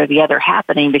this, that, or the other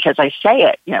happening because I say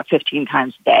it, 15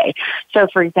 times a day. So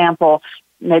for example,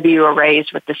 maybe you were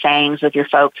raised with the sayings with your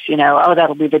folks, oh,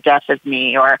 that'll be the death of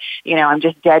me, or, I'm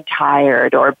just dead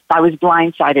tired, or I was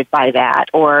blindsided by that,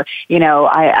 or,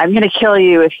 I'm going to kill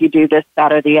you if you do this,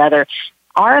 that, or the other.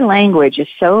 Our language is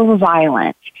so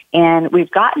violent, and we've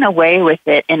gotten away with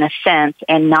it in a sense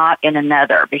and not in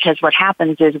another, because what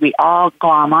happens is we all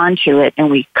glom onto it and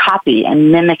we copy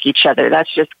and mimic each other.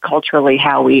 That's just culturally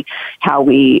how we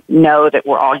know that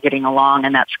we're all getting along,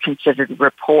 and that's considered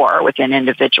rapport within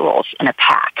individuals in a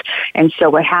pack. And so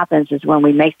what happens is when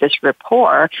we make this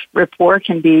rapport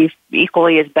can be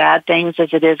equally as bad things as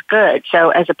it is good.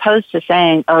 So as opposed to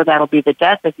saying, oh, that'll be the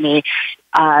death of me,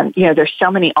 there's so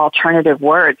many alternative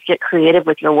words. Get creative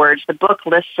with your words. The book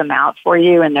lists them out for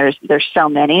you, and there's so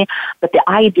many. But the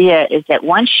idea is that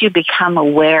once you become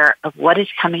aware of what is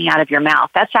coming out of your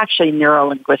mouth, that's actually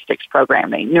neuro-linguistics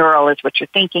programming. Neural is what you're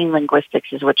thinking, linguistics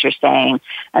is what you're saying,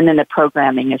 and then the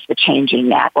programming is the changing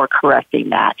that or correcting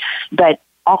that. But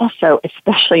also,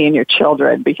 especially in your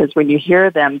children, because when you hear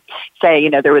them say,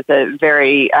 there was a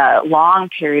very long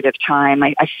period of time,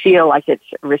 I feel like it's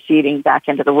receding back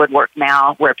into the woodwork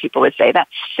now, where people would say, that's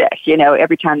sick.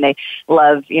 Every time they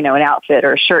love, an outfit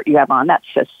or a shirt you have on, that's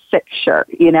a sick shirt,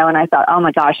 and I thought, oh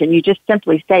my gosh, and you just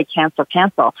simply say,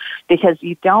 cancel, because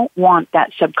you don't want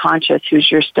that subconscious who's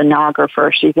your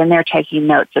stenographer. She's in there taking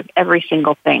notes of every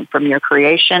single thing from your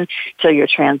creation till your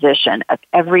transition, of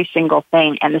every single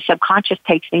thing, and the subconscious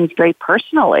takes things very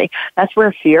personally. That's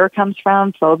where fear comes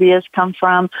from, phobias come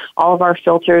from, all of our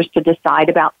filters to decide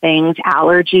about things,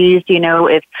 allergies,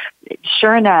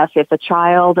 sure enough, if a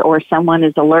child or someone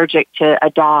is allergic to a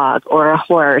dog or a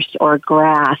horse or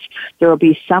grass, there will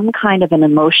be some kind of an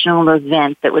emotional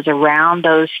event that was around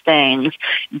those things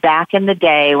back in the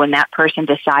day when that person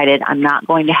decided, I'm not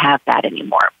going to have that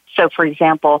anymore. So, for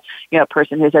example, a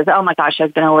person who says, oh my gosh,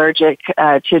 I've been allergic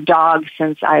to dogs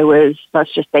since I was,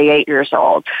 let's just say, 8 years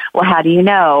old. Well, how do you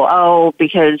know? Oh,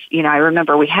 because, I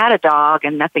remember we had a dog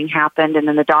and nothing happened, and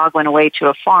then the dog went away to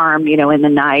a farm, in the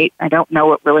night. I don't know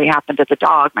what really happened to the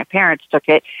dog. My parents took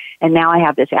it, and now I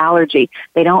have this allergy.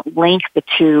 They don't link the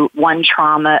two, one,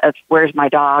 trauma of where's my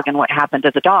dog and what happened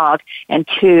to the dog, and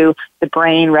two, the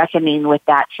brain reckoning with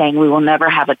that, saying we will never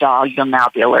have a dog, you'll now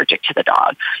be allergic to the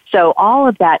dog. So all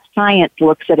of that science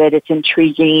looks at it, it's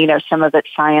intriguing, some of it's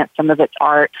science, some of it's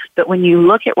art, but when you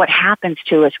look at what happens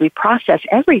to us, we process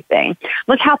everything.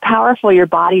 Look how powerful your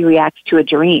body reacts to a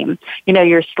dream.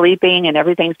 You're sleeping and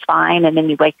everything's fine, and then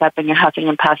you wake up and you're huffing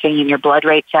and puffing and your blood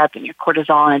rate's up and your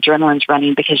cortisol and adrenaline's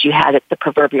running because you had the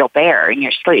proverbial bear in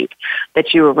your sleep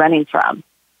that you were running from.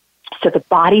 So the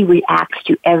body reacts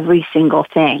to every single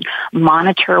thing.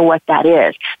 Monitor what that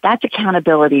is. That's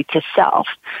accountability to self.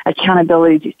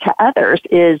 Accountability to others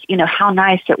is, how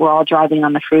nice that we're all driving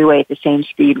on the freeway at the same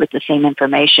speed with the same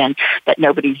information, that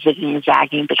nobody's zigging and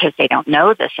zagging because they don't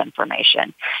know this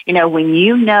information.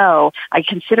 When I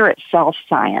consider it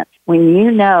self-science. When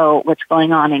you know what's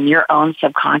going on in your own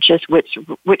subconscious,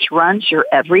 which runs your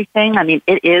everything,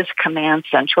 it is command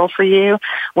central for you.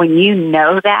 When you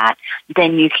know that,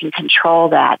 then you can control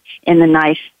that in the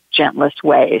nice, gentlest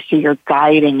way. So you're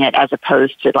guiding it as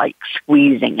opposed to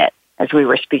squeezing it, as we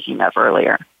were speaking of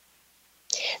earlier.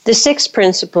 The 6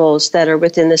 principles that are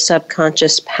within the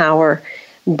Subconscious Power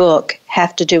book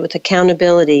have to do with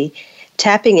accountability,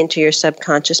 tapping into your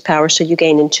subconscious power so you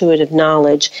gain intuitive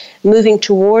knowledge, moving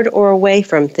toward or away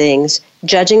from things,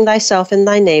 judging thyself and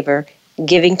thy neighbor,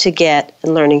 giving to get,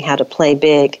 and learning how to play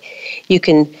big. You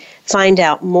can find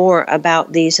out more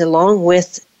about these along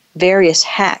with various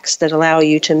hacks that allow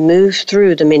you to move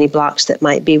through the many blocks that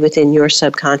might be within your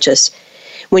subconscious.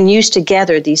 When used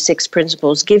together, these 6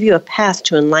 principles give you a path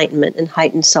to enlightenment and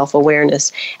heightened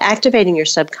self-awareness. Activating your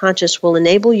subconscious will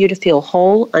enable you to feel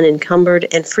whole, unencumbered,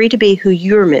 and free to be who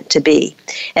you're meant to be.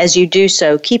 As you do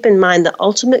so, keep in mind the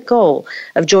ultimate goal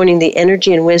of joining the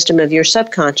energy and wisdom of your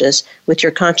subconscious with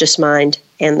your conscious mind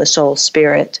and the soul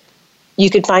spirit. You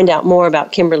can find out more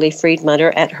about Kimberly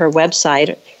Friedmutter at her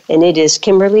website, and it is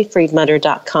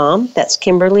KimberlyFriedmutter.com. That's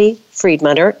Kimberly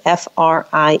Friedmutter,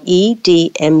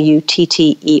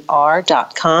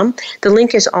 Friedmutter.com. The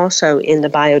link is also in the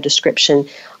bio description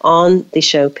on the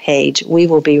show page. We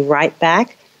will be right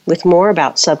back with more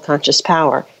about subconscious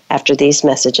power after these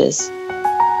messages.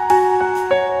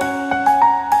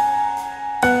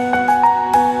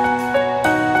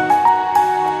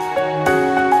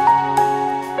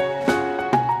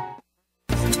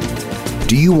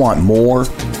 Do you want more?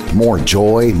 More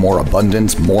joy, more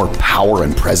abundance, more power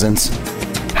and presence?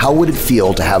 How would it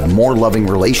feel to have more loving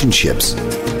relationships,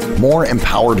 more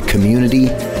empowered community,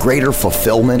 greater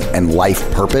fulfillment and life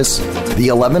purpose? The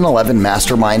 1111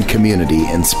 Mastermind community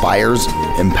inspires,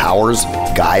 empowers,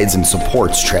 guides, and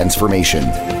supports transformation.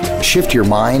 Shift your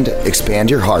mind, expand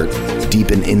your heart,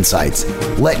 deepen insights,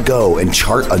 let go and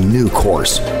chart a new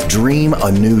course, dream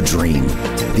a new dream.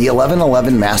 The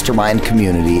 1111 Mastermind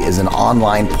community is an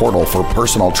online portal for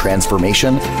personal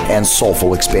transformation and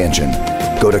soulful expansion.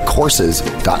 Go to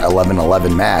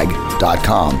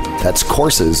courses.1111mag.com. That's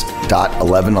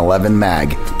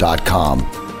courses.1111mag.com.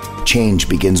 Change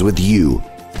begins with you.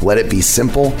 Let it be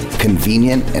simple,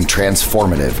 convenient, and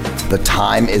transformative. The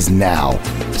time is now.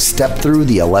 Step through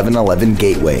the 1111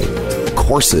 gateway.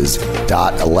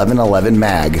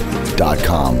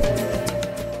 Courses.1111mag.com.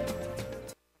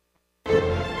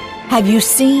 Have you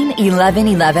seen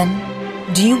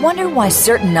 1111? Do you wonder why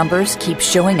certain numbers keep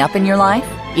showing up in your life?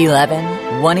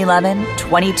 11, 111,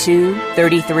 22,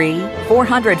 33,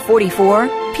 444.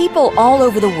 People all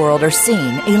over the world are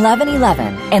seeing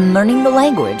 1111 and learning the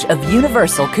language of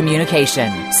universal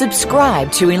communication.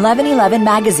 Subscribe to 1111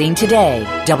 Magazine today.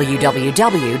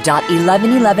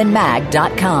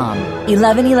 www.1111mag.com.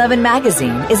 1111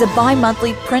 Magazine is a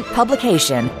bi-monthly print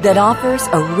publication that offers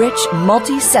a rich,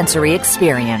 multi-sensory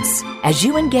experience. As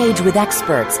you engage with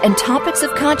experts and topics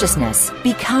of consciousness,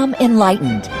 become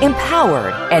enlightened,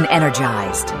 empowered, and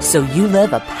energized, so you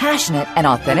live a passionate and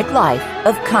authentic life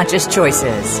of conscious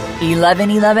choices.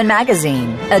 1111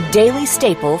 Magazine, a daily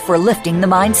staple for lifting the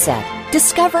mindset,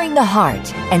 discovering the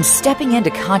heart, and stepping into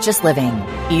conscious living.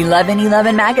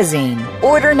 1111 Magazine.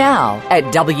 Order now at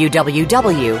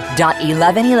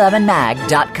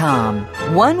www.1111mag.com.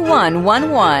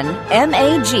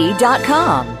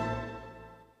 1111mag.com.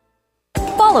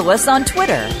 Follow us on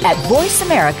Twitter at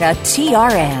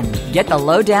VoiceAmericaTRN. Get the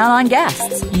lowdown on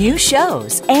guests, new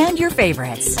shows, and your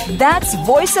favorites. That's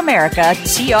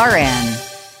VoiceAmericaTRN.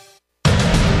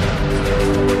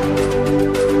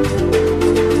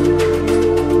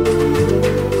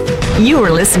 You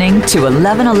are listening to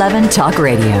 1111 Talk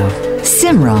Radio.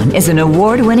 Simran is an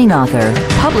award-winning author,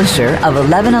 publisher of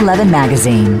 1111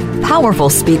 Magazine, powerful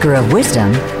speaker of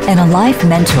wisdom, and a life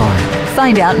mentor.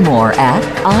 Find out more at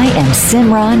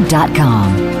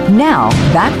IamSimran.com. Now,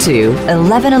 back to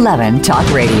 1111 Talk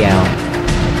Radio.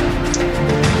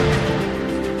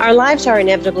 Our lives are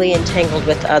inevitably entangled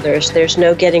with others. There's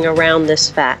no getting around this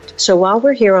fact. So while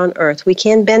we're here on Earth, we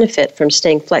can benefit from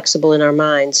staying flexible in our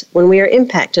minds when we are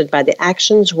impacted by the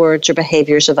actions, words, or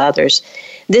behaviors of others.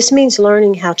 This means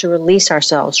learning how to release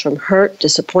ourselves from hurt,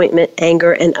 disappointment,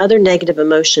 anger, and other negative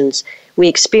emotions we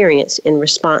experience in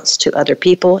response to other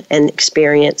people and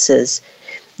experiences.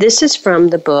 This is from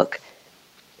the book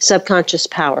Subconscious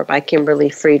Power by Kimberly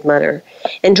Friedmutter.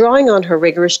 And drawing on her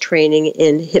rigorous training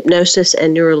in hypnosis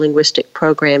and neurolinguistic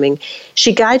programming,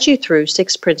 she guides you through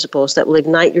 6 principles that will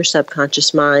ignite your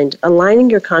subconscious mind, aligning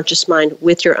your conscious mind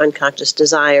with your unconscious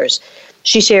desires.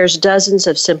 She shares dozens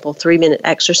of simple 3-minute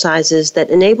exercises that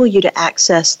enable you to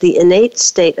access the innate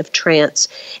state of trance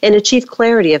and achieve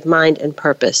clarity of mind and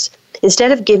purpose.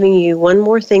 Instead of giving you one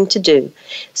more thing to do,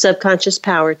 Subconscious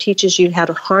Power teaches you how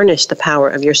to harness the power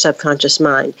of your subconscious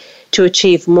mind to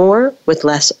achieve more with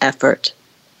less effort.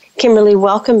 Kimberly,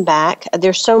 welcome back.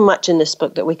 There's so much in this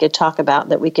book that we could talk about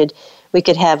that we could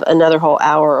have another whole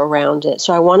hour around it.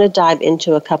 So I want to dive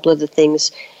into a couple of the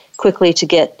things quickly to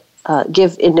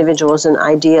give individuals an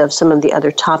idea of some of the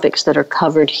other topics that are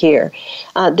covered here.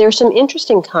 There's some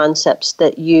interesting concepts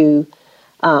that you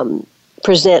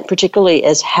present, particularly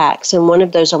as hacks, and one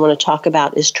of those I want to talk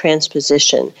about is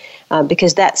transposition,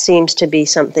 because that seems to be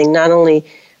something not only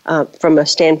from a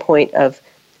standpoint of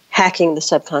hacking the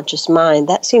subconscious mind,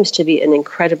 that seems to be an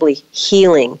incredibly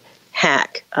healing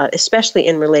hack, especially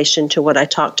in relation to what I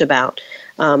talked about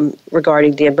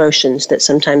regarding the emotions that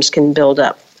sometimes can build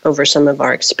up over some of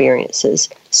our experiences.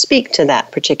 Speak to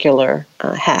that particular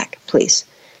hack, please.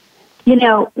 You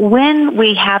know, when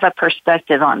we have a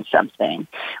perspective on something,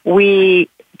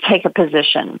 we take a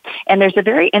position. And there's a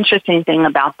very interesting thing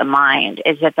about the mind,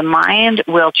 is that the mind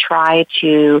will try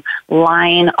to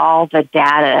line all the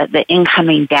data, the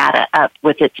incoming data, up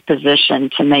with its position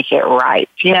to make it right.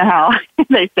 You know how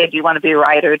they say, do you want to be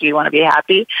right or do you want to be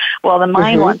happy? Well, the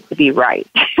mind wants to be right.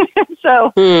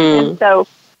 So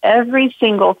every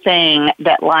single thing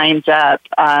that lines up,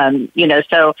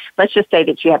 so let's just say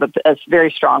that you have a very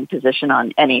strong position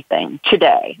on anything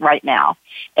today, right now.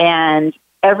 And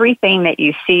everything that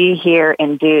you see, hear,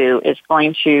 and do is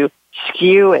going to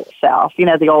skew itself. You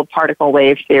know, the old particle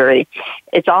wave theory.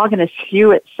 It's all going to skew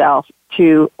itself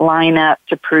to line up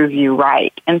to prove you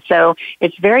right. And so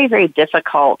it's very, very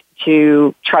difficult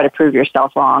to try to prove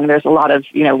yourself wrong. There's a lot of,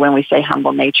 when we say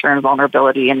humble nature and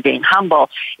vulnerability and being humble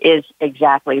is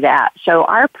exactly that. So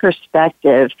our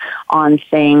perspective on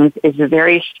things is a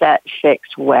very set,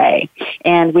 fixed way.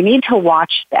 And we need to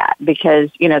watch that because,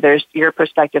 there's your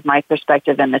perspective, my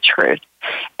perspective, and the truth.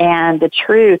 And the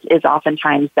truth is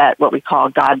oftentimes that what we call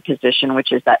God position,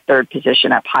 which is that third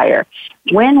position up higher.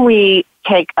 When we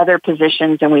take other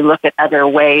positions and we look at other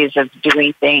ways of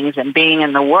doing things and being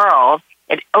in the world,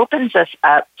 it opens us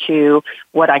up to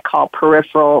what I call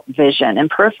peripheral vision. And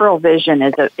peripheral vision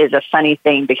is a funny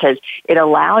thing because it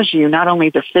allows you not only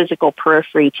the physical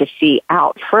periphery to see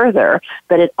out further,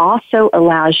 but it also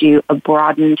allows you a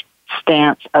broadened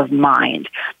stance of mind.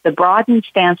 The broadened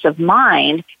stance of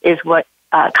mind is what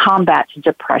combats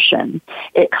depression.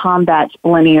 It combats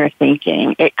linear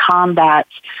thinking. It combats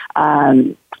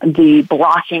the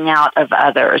blocking out of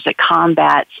others. It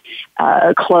combats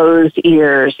closed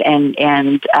ears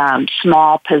and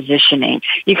small positioning.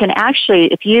 You can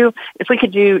actually,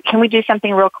 can we do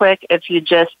something real quick? If you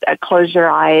just close your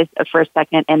eyes for a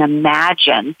second and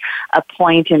imagine a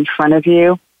point in front of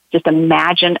you. Just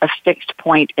imagine a fixed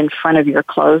point in front of your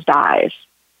closed eyes.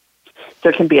 So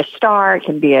it can be a star, it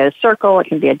can be a circle, it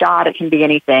can be a dot, it can be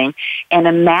anything. And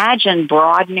imagine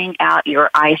broadening out your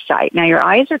eyesight. Now your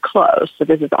eyes are closed, so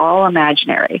this is all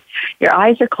imaginary. Your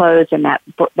eyes are closed and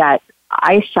that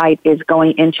eyesight is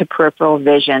going into peripheral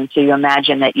vision. So you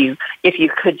imagine that if you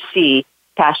could see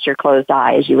past your closed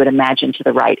eyes, you would imagine to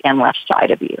the right and left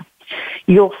side of you.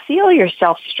 You'll feel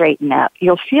yourself straighten up.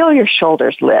 You'll feel your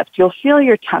shoulders lift. You'll feel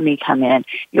your tummy come in.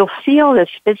 You'll feel this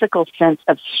physical sense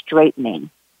of straightening.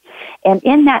 And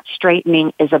in that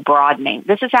straightening is a broadening.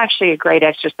 This is actually a great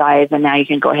exercise, and now you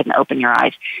can go ahead and open your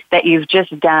eyes, that you've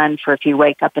just done for if you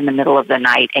wake up in the middle of the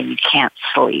night and you can't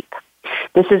sleep.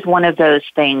 This is one of those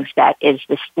things that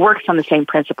works on the same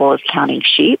principle as counting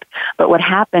sheep. But what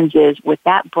happens is with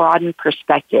that broadened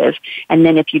perspective, and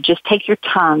then if you just take your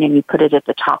tongue and you put it at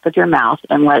the top of your mouth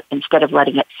and instead of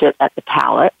letting it sit at the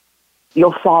palate,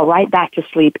 you'll fall right back to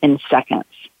sleep in seconds.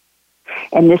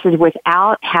 And this is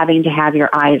without having to have your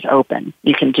eyes open.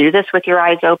 You can do this with your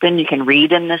eyes open. You can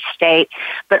read in this state.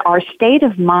 But our state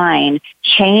of mind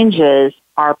changes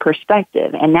our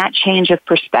perspective. And that change of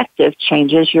perspective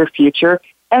changes your future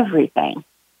everything,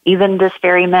 even this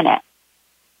very minute.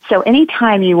 So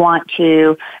anytime you want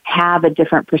to have a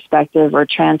different perspective or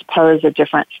transpose a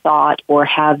different thought or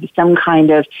have some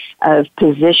kind of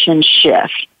position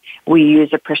shift, we use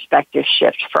a perspective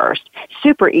shift first.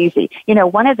 Super easy.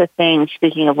 One of the things,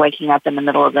 speaking of waking up in the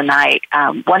middle of the night,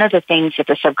 one of the things that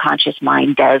the subconscious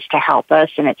mind does to help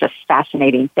us, and it's a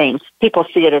fascinating thing, people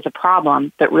see it as a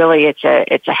problem, but really it's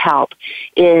a help,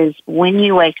 is when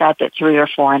you wake up at 3 or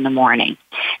 4 in the morning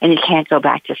and you can't go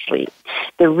back to sleep.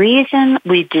 The reason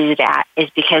we do that is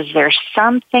because there's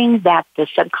something that the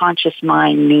subconscious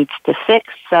mind needs to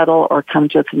fix, settle, or come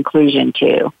to a conclusion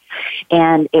to.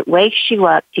 And it wakes you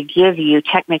up to give you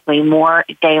technically more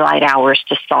daylight hours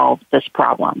to solve this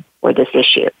problem or this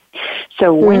issue.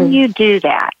 So when you do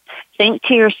that, think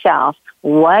to yourself,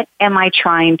 what am I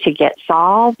trying to get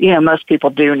solved? Most people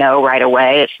do know right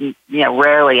away. It's,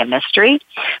 rarely a mystery.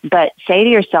 But say to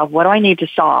yourself, what do I need to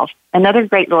solve? Another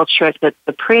great little trick that's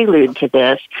the prelude to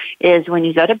this is when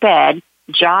you go to bed,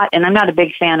 jot, and I'm not a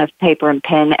big fan of paper and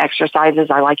pen exercises.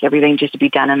 I like everything just to be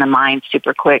done in the mind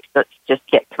super quick. Let's just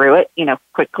get through it,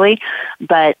 quickly.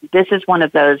 But this is one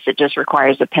of those that just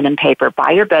requires a pen and paper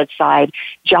by your bedside.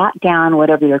 Jot down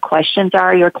whatever your questions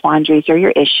are, your quandaries, or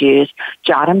your issues.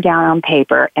 Jot them down on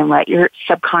paper and let your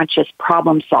subconscious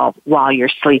problem solve while you're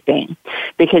sleeping.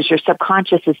 Because your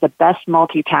subconscious is the best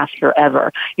multitasker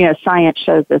ever. Science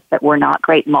shows us that we're not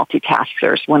great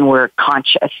multitaskers when we're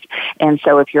conscious. And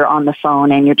so if you're on the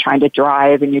phone and you're trying to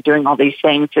drive and you're doing all these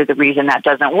things, so the reason that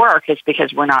doesn't work is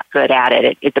because we're not good at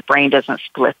it. The brain doesn't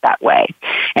split that way.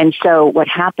 And so what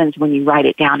happens when you write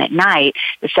it down at night,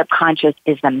 the subconscious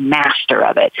is the master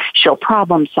of it. She'll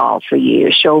problem solve for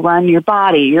you. She'll run your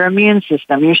body, your immune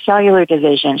system, your cellular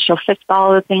division. She'll fix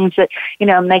all the things that,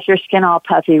 make your skin all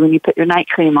puffy when you put your night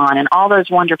cream on and all those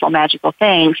wonderful, magical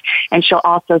things. And she'll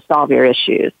also solve your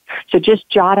issues. So just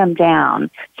jot them down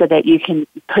so that you can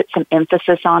put some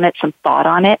emphasis on it, some thought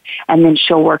on it, and then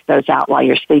she'll work those out while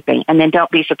you're sleeping. And then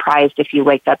don't be surprised if you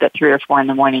wake up at 3 or 4 in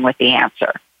the morning with the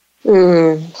answer.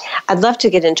 I'd love to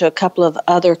get into a couple of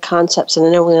other concepts, and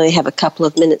I know we only have a couple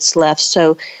of minutes left,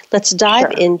 so let's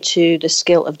dive into the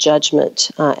skill of judgment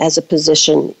as a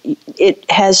position. It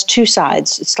has two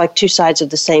sides. It's like two sides of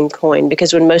the same coin,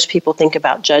 because when most people think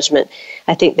about judgment,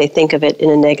 I think they think of it in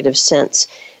a negative sense.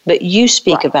 But you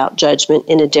speak about judgment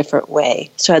in a different way.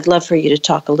 So I'd love for you to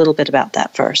talk a little bit about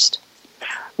that first.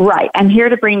 Right. I'm here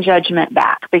to bring judgment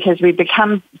back because we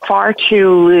become far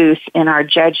too loose in our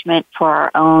judgment for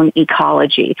our own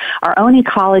ecology. Our own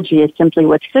ecology is simply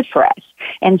what's good for us.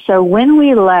 And so when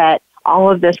we let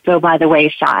all of this go by the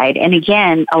wayside, and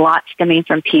again, a lot stemming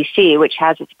from PC, which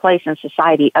has its place in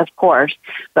society, of course,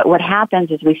 but what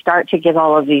happens is we start to give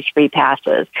all of these free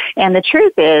passes. And the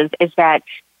truth is that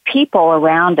people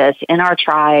around us, in our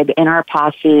tribe, in our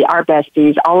posse, our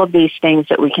besties, all of these things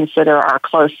that we consider our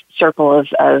close circle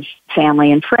of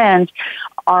family and friends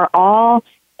are all,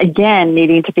 again,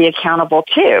 needing to be accountable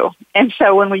too. And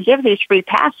so when we give these free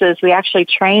passes, we actually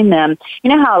train them. You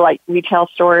know how like retail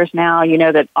stores now, you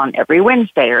know that on every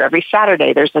Wednesday or every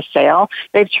Saturday there's a sale?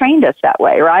 They've trained us that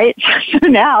way, right? So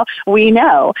now we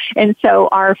know. And so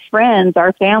our friends,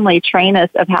 our family train us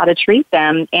of how to treat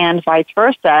them and vice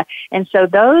versa. And so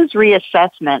those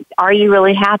reassessments, are you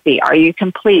really happy? Are you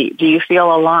complete? Do you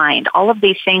feel aligned? All of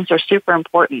these things are super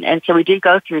important. And so we do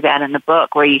go through that in the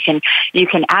book where you can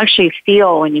actually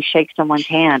feel when you shake someone's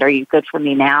hand, are you good for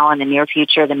me now, in the near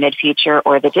future, the mid-future,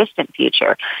 or the distant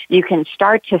future? You can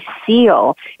start to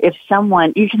feel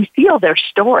you can feel their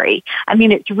story. I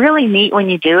mean, it's really neat when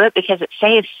you do it because it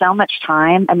saves so much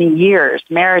time. I mean, years,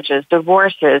 marriages,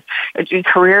 divorces,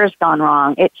 careers gone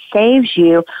wrong. It saves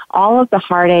you all of the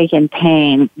heartache and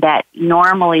pain that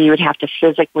normally you would have to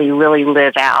physically really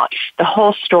live out. The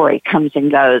whole story comes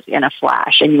and goes in a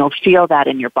flash, and you'll feel that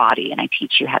in your body, and I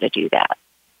teach you how to do that.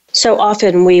 So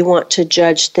often we want to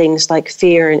judge things like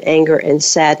fear and anger and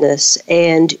sadness,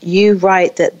 and you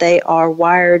write that they are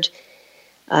wired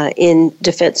in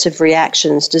defensive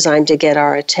reactions designed to get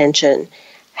our attention.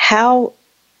 How,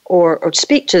 or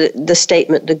speak to the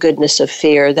statement, the goodness of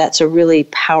fear. That's a really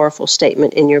powerful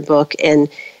statement in your book, and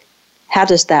how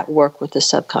does that work with the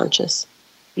subconscious?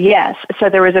 Yes. So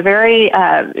there was a very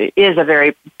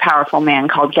powerful man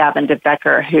called Gavin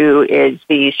DeBecker, who is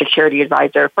the security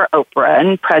advisor for Oprah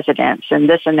and presidents and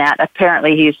this and that.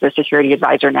 Apparently he's the security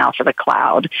advisor now for the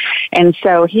cloud. And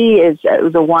so he is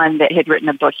the one that had written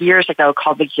a book years ago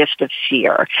called The Gift of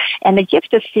Fear. And the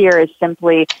gift of fear is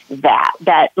simply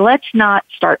that let's not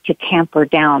start to tamper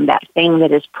down that thing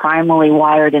that is primally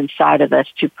wired inside of us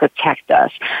to protect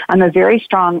us. I'm a very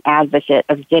strong advocate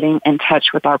of getting in touch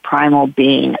with our primal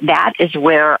being. That is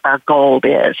where our gold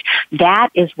is. That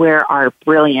is where our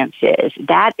brilliance is.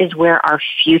 That is where our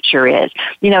future is.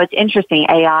 You know, it's interesting.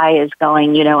 AI is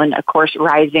going, and of course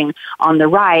rising on the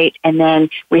right, and then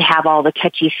we have all the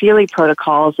touchy-feely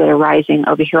protocols that are rising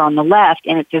over here on the left,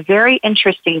 and it's a very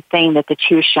interesting thing that the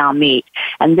two shall meet.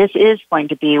 And this is going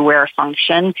to be where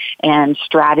function and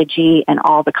strategy and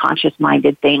all the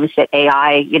conscious-minded things that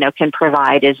AI, can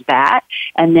provide is that.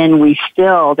 And then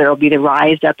there will be the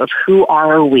rise up of who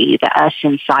are we, the us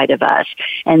inside of us.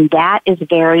 And that is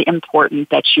very important,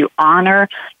 that you honor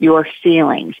your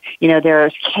feelings.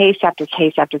 There's case after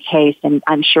case after case, and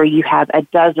I'm sure you have a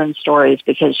dozen stories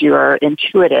because you are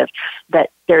intuitive, but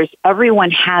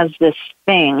everyone has this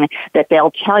thing that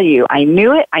they'll tell you, I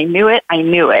knew it,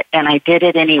 and I did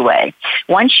it anyway.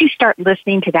 Once you start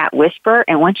listening to that whisper,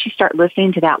 and once you start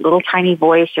listening to that little tiny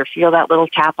voice or feel that little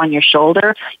tap on your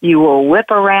shoulder, you will whip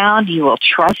around, you will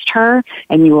trust her,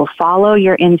 and you will follow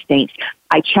your instincts.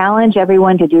 I challenge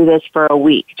everyone to do this for a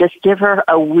week. Just give her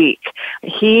a week.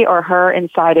 He or her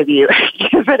inside of you,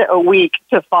 give it a week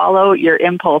to follow your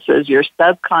impulses, your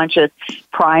subconscious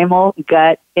primal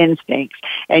gut instincts.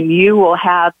 And you will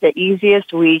have the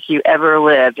easiest week you ever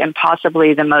lived, and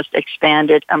possibly the most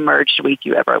expanded, emerged week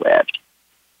you ever lived.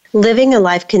 Living a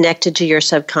life connected to your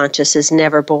subconscious is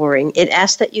never boring. It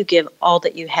asks that you give all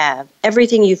that you have,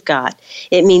 everything you've got.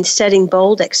 It means setting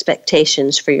bold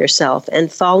expectations for yourself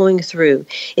and following through.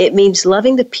 It means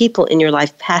loving the people in your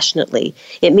life passionately.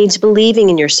 It means believing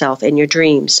in yourself and your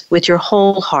dreams with your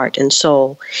whole heart and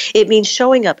soul. It means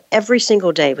showing up every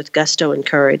single day with gusto and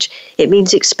courage. It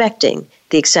means expecting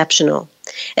the exceptional.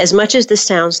 As much as this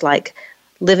sounds like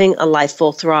living a life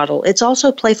full throttle, it's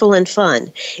also playful and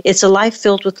fun. It's a life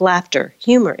filled with laughter,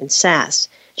 humor, and sass.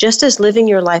 Just as living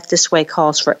your life this way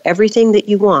calls for everything that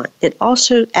you want, it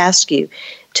also asks you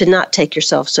to not take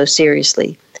yourself so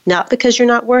seriously, not because you're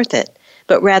not worth it,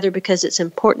 but rather because it's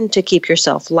important to keep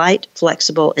yourself light,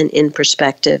 flexible, and in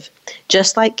perspective.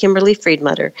 Just like Kimberly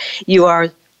Friedmutter, you are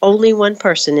only one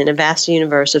person in a vast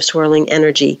universe of swirling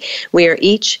energy. We are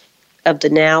each of the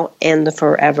now and the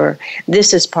forever.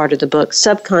 This is part of the book,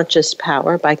 Subconscious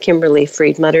Power by Kimberly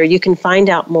Friedmutter. You can find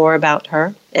out more about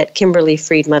her at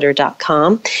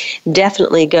KimberlyFriedmutter.com.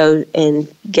 Definitely go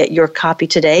and get your copy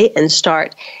today and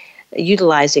start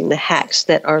utilizing the hacks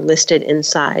that are listed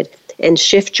inside and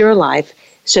shift your life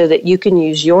so that you can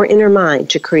use your inner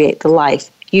mind to create the life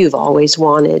you've always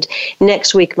wanted.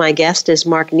 Next week, my guest is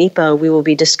Mark Nepo. We will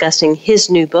be discussing his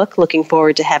new book. Looking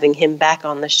forward to having him back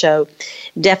on the show.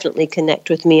 Definitely connect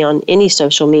with me on any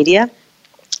social media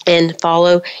and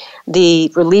follow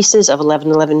the releases of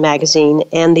 1111 Magazine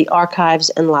and the archives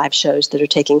and live shows that are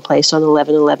taking place on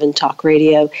 1111 Talk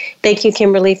Radio. Thank you,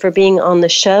 Kimberly, for being on the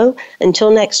show.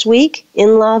 Until next week,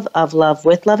 in love, of love,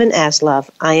 with love, and as love,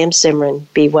 I am Simran.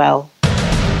 Be well.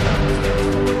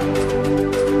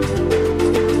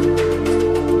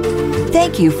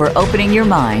 Thank you for opening your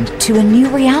mind to a new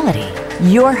reality,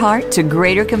 your heart to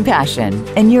greater compassion,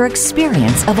 and your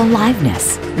experience of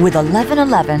aliveness with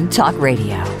 1111 Talk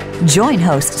Radio. Join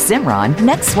host Simran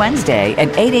next Wednesday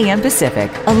at 8 a.m.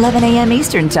 Pacific, 11 a.m.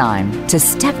 Eastern Time to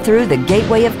step through the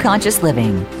gateway of conscious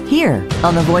living here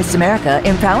on the Voice America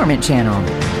Empowerment Channel.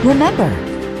 Remember,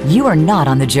 you are not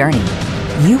on the journey.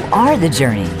 You are the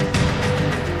journey.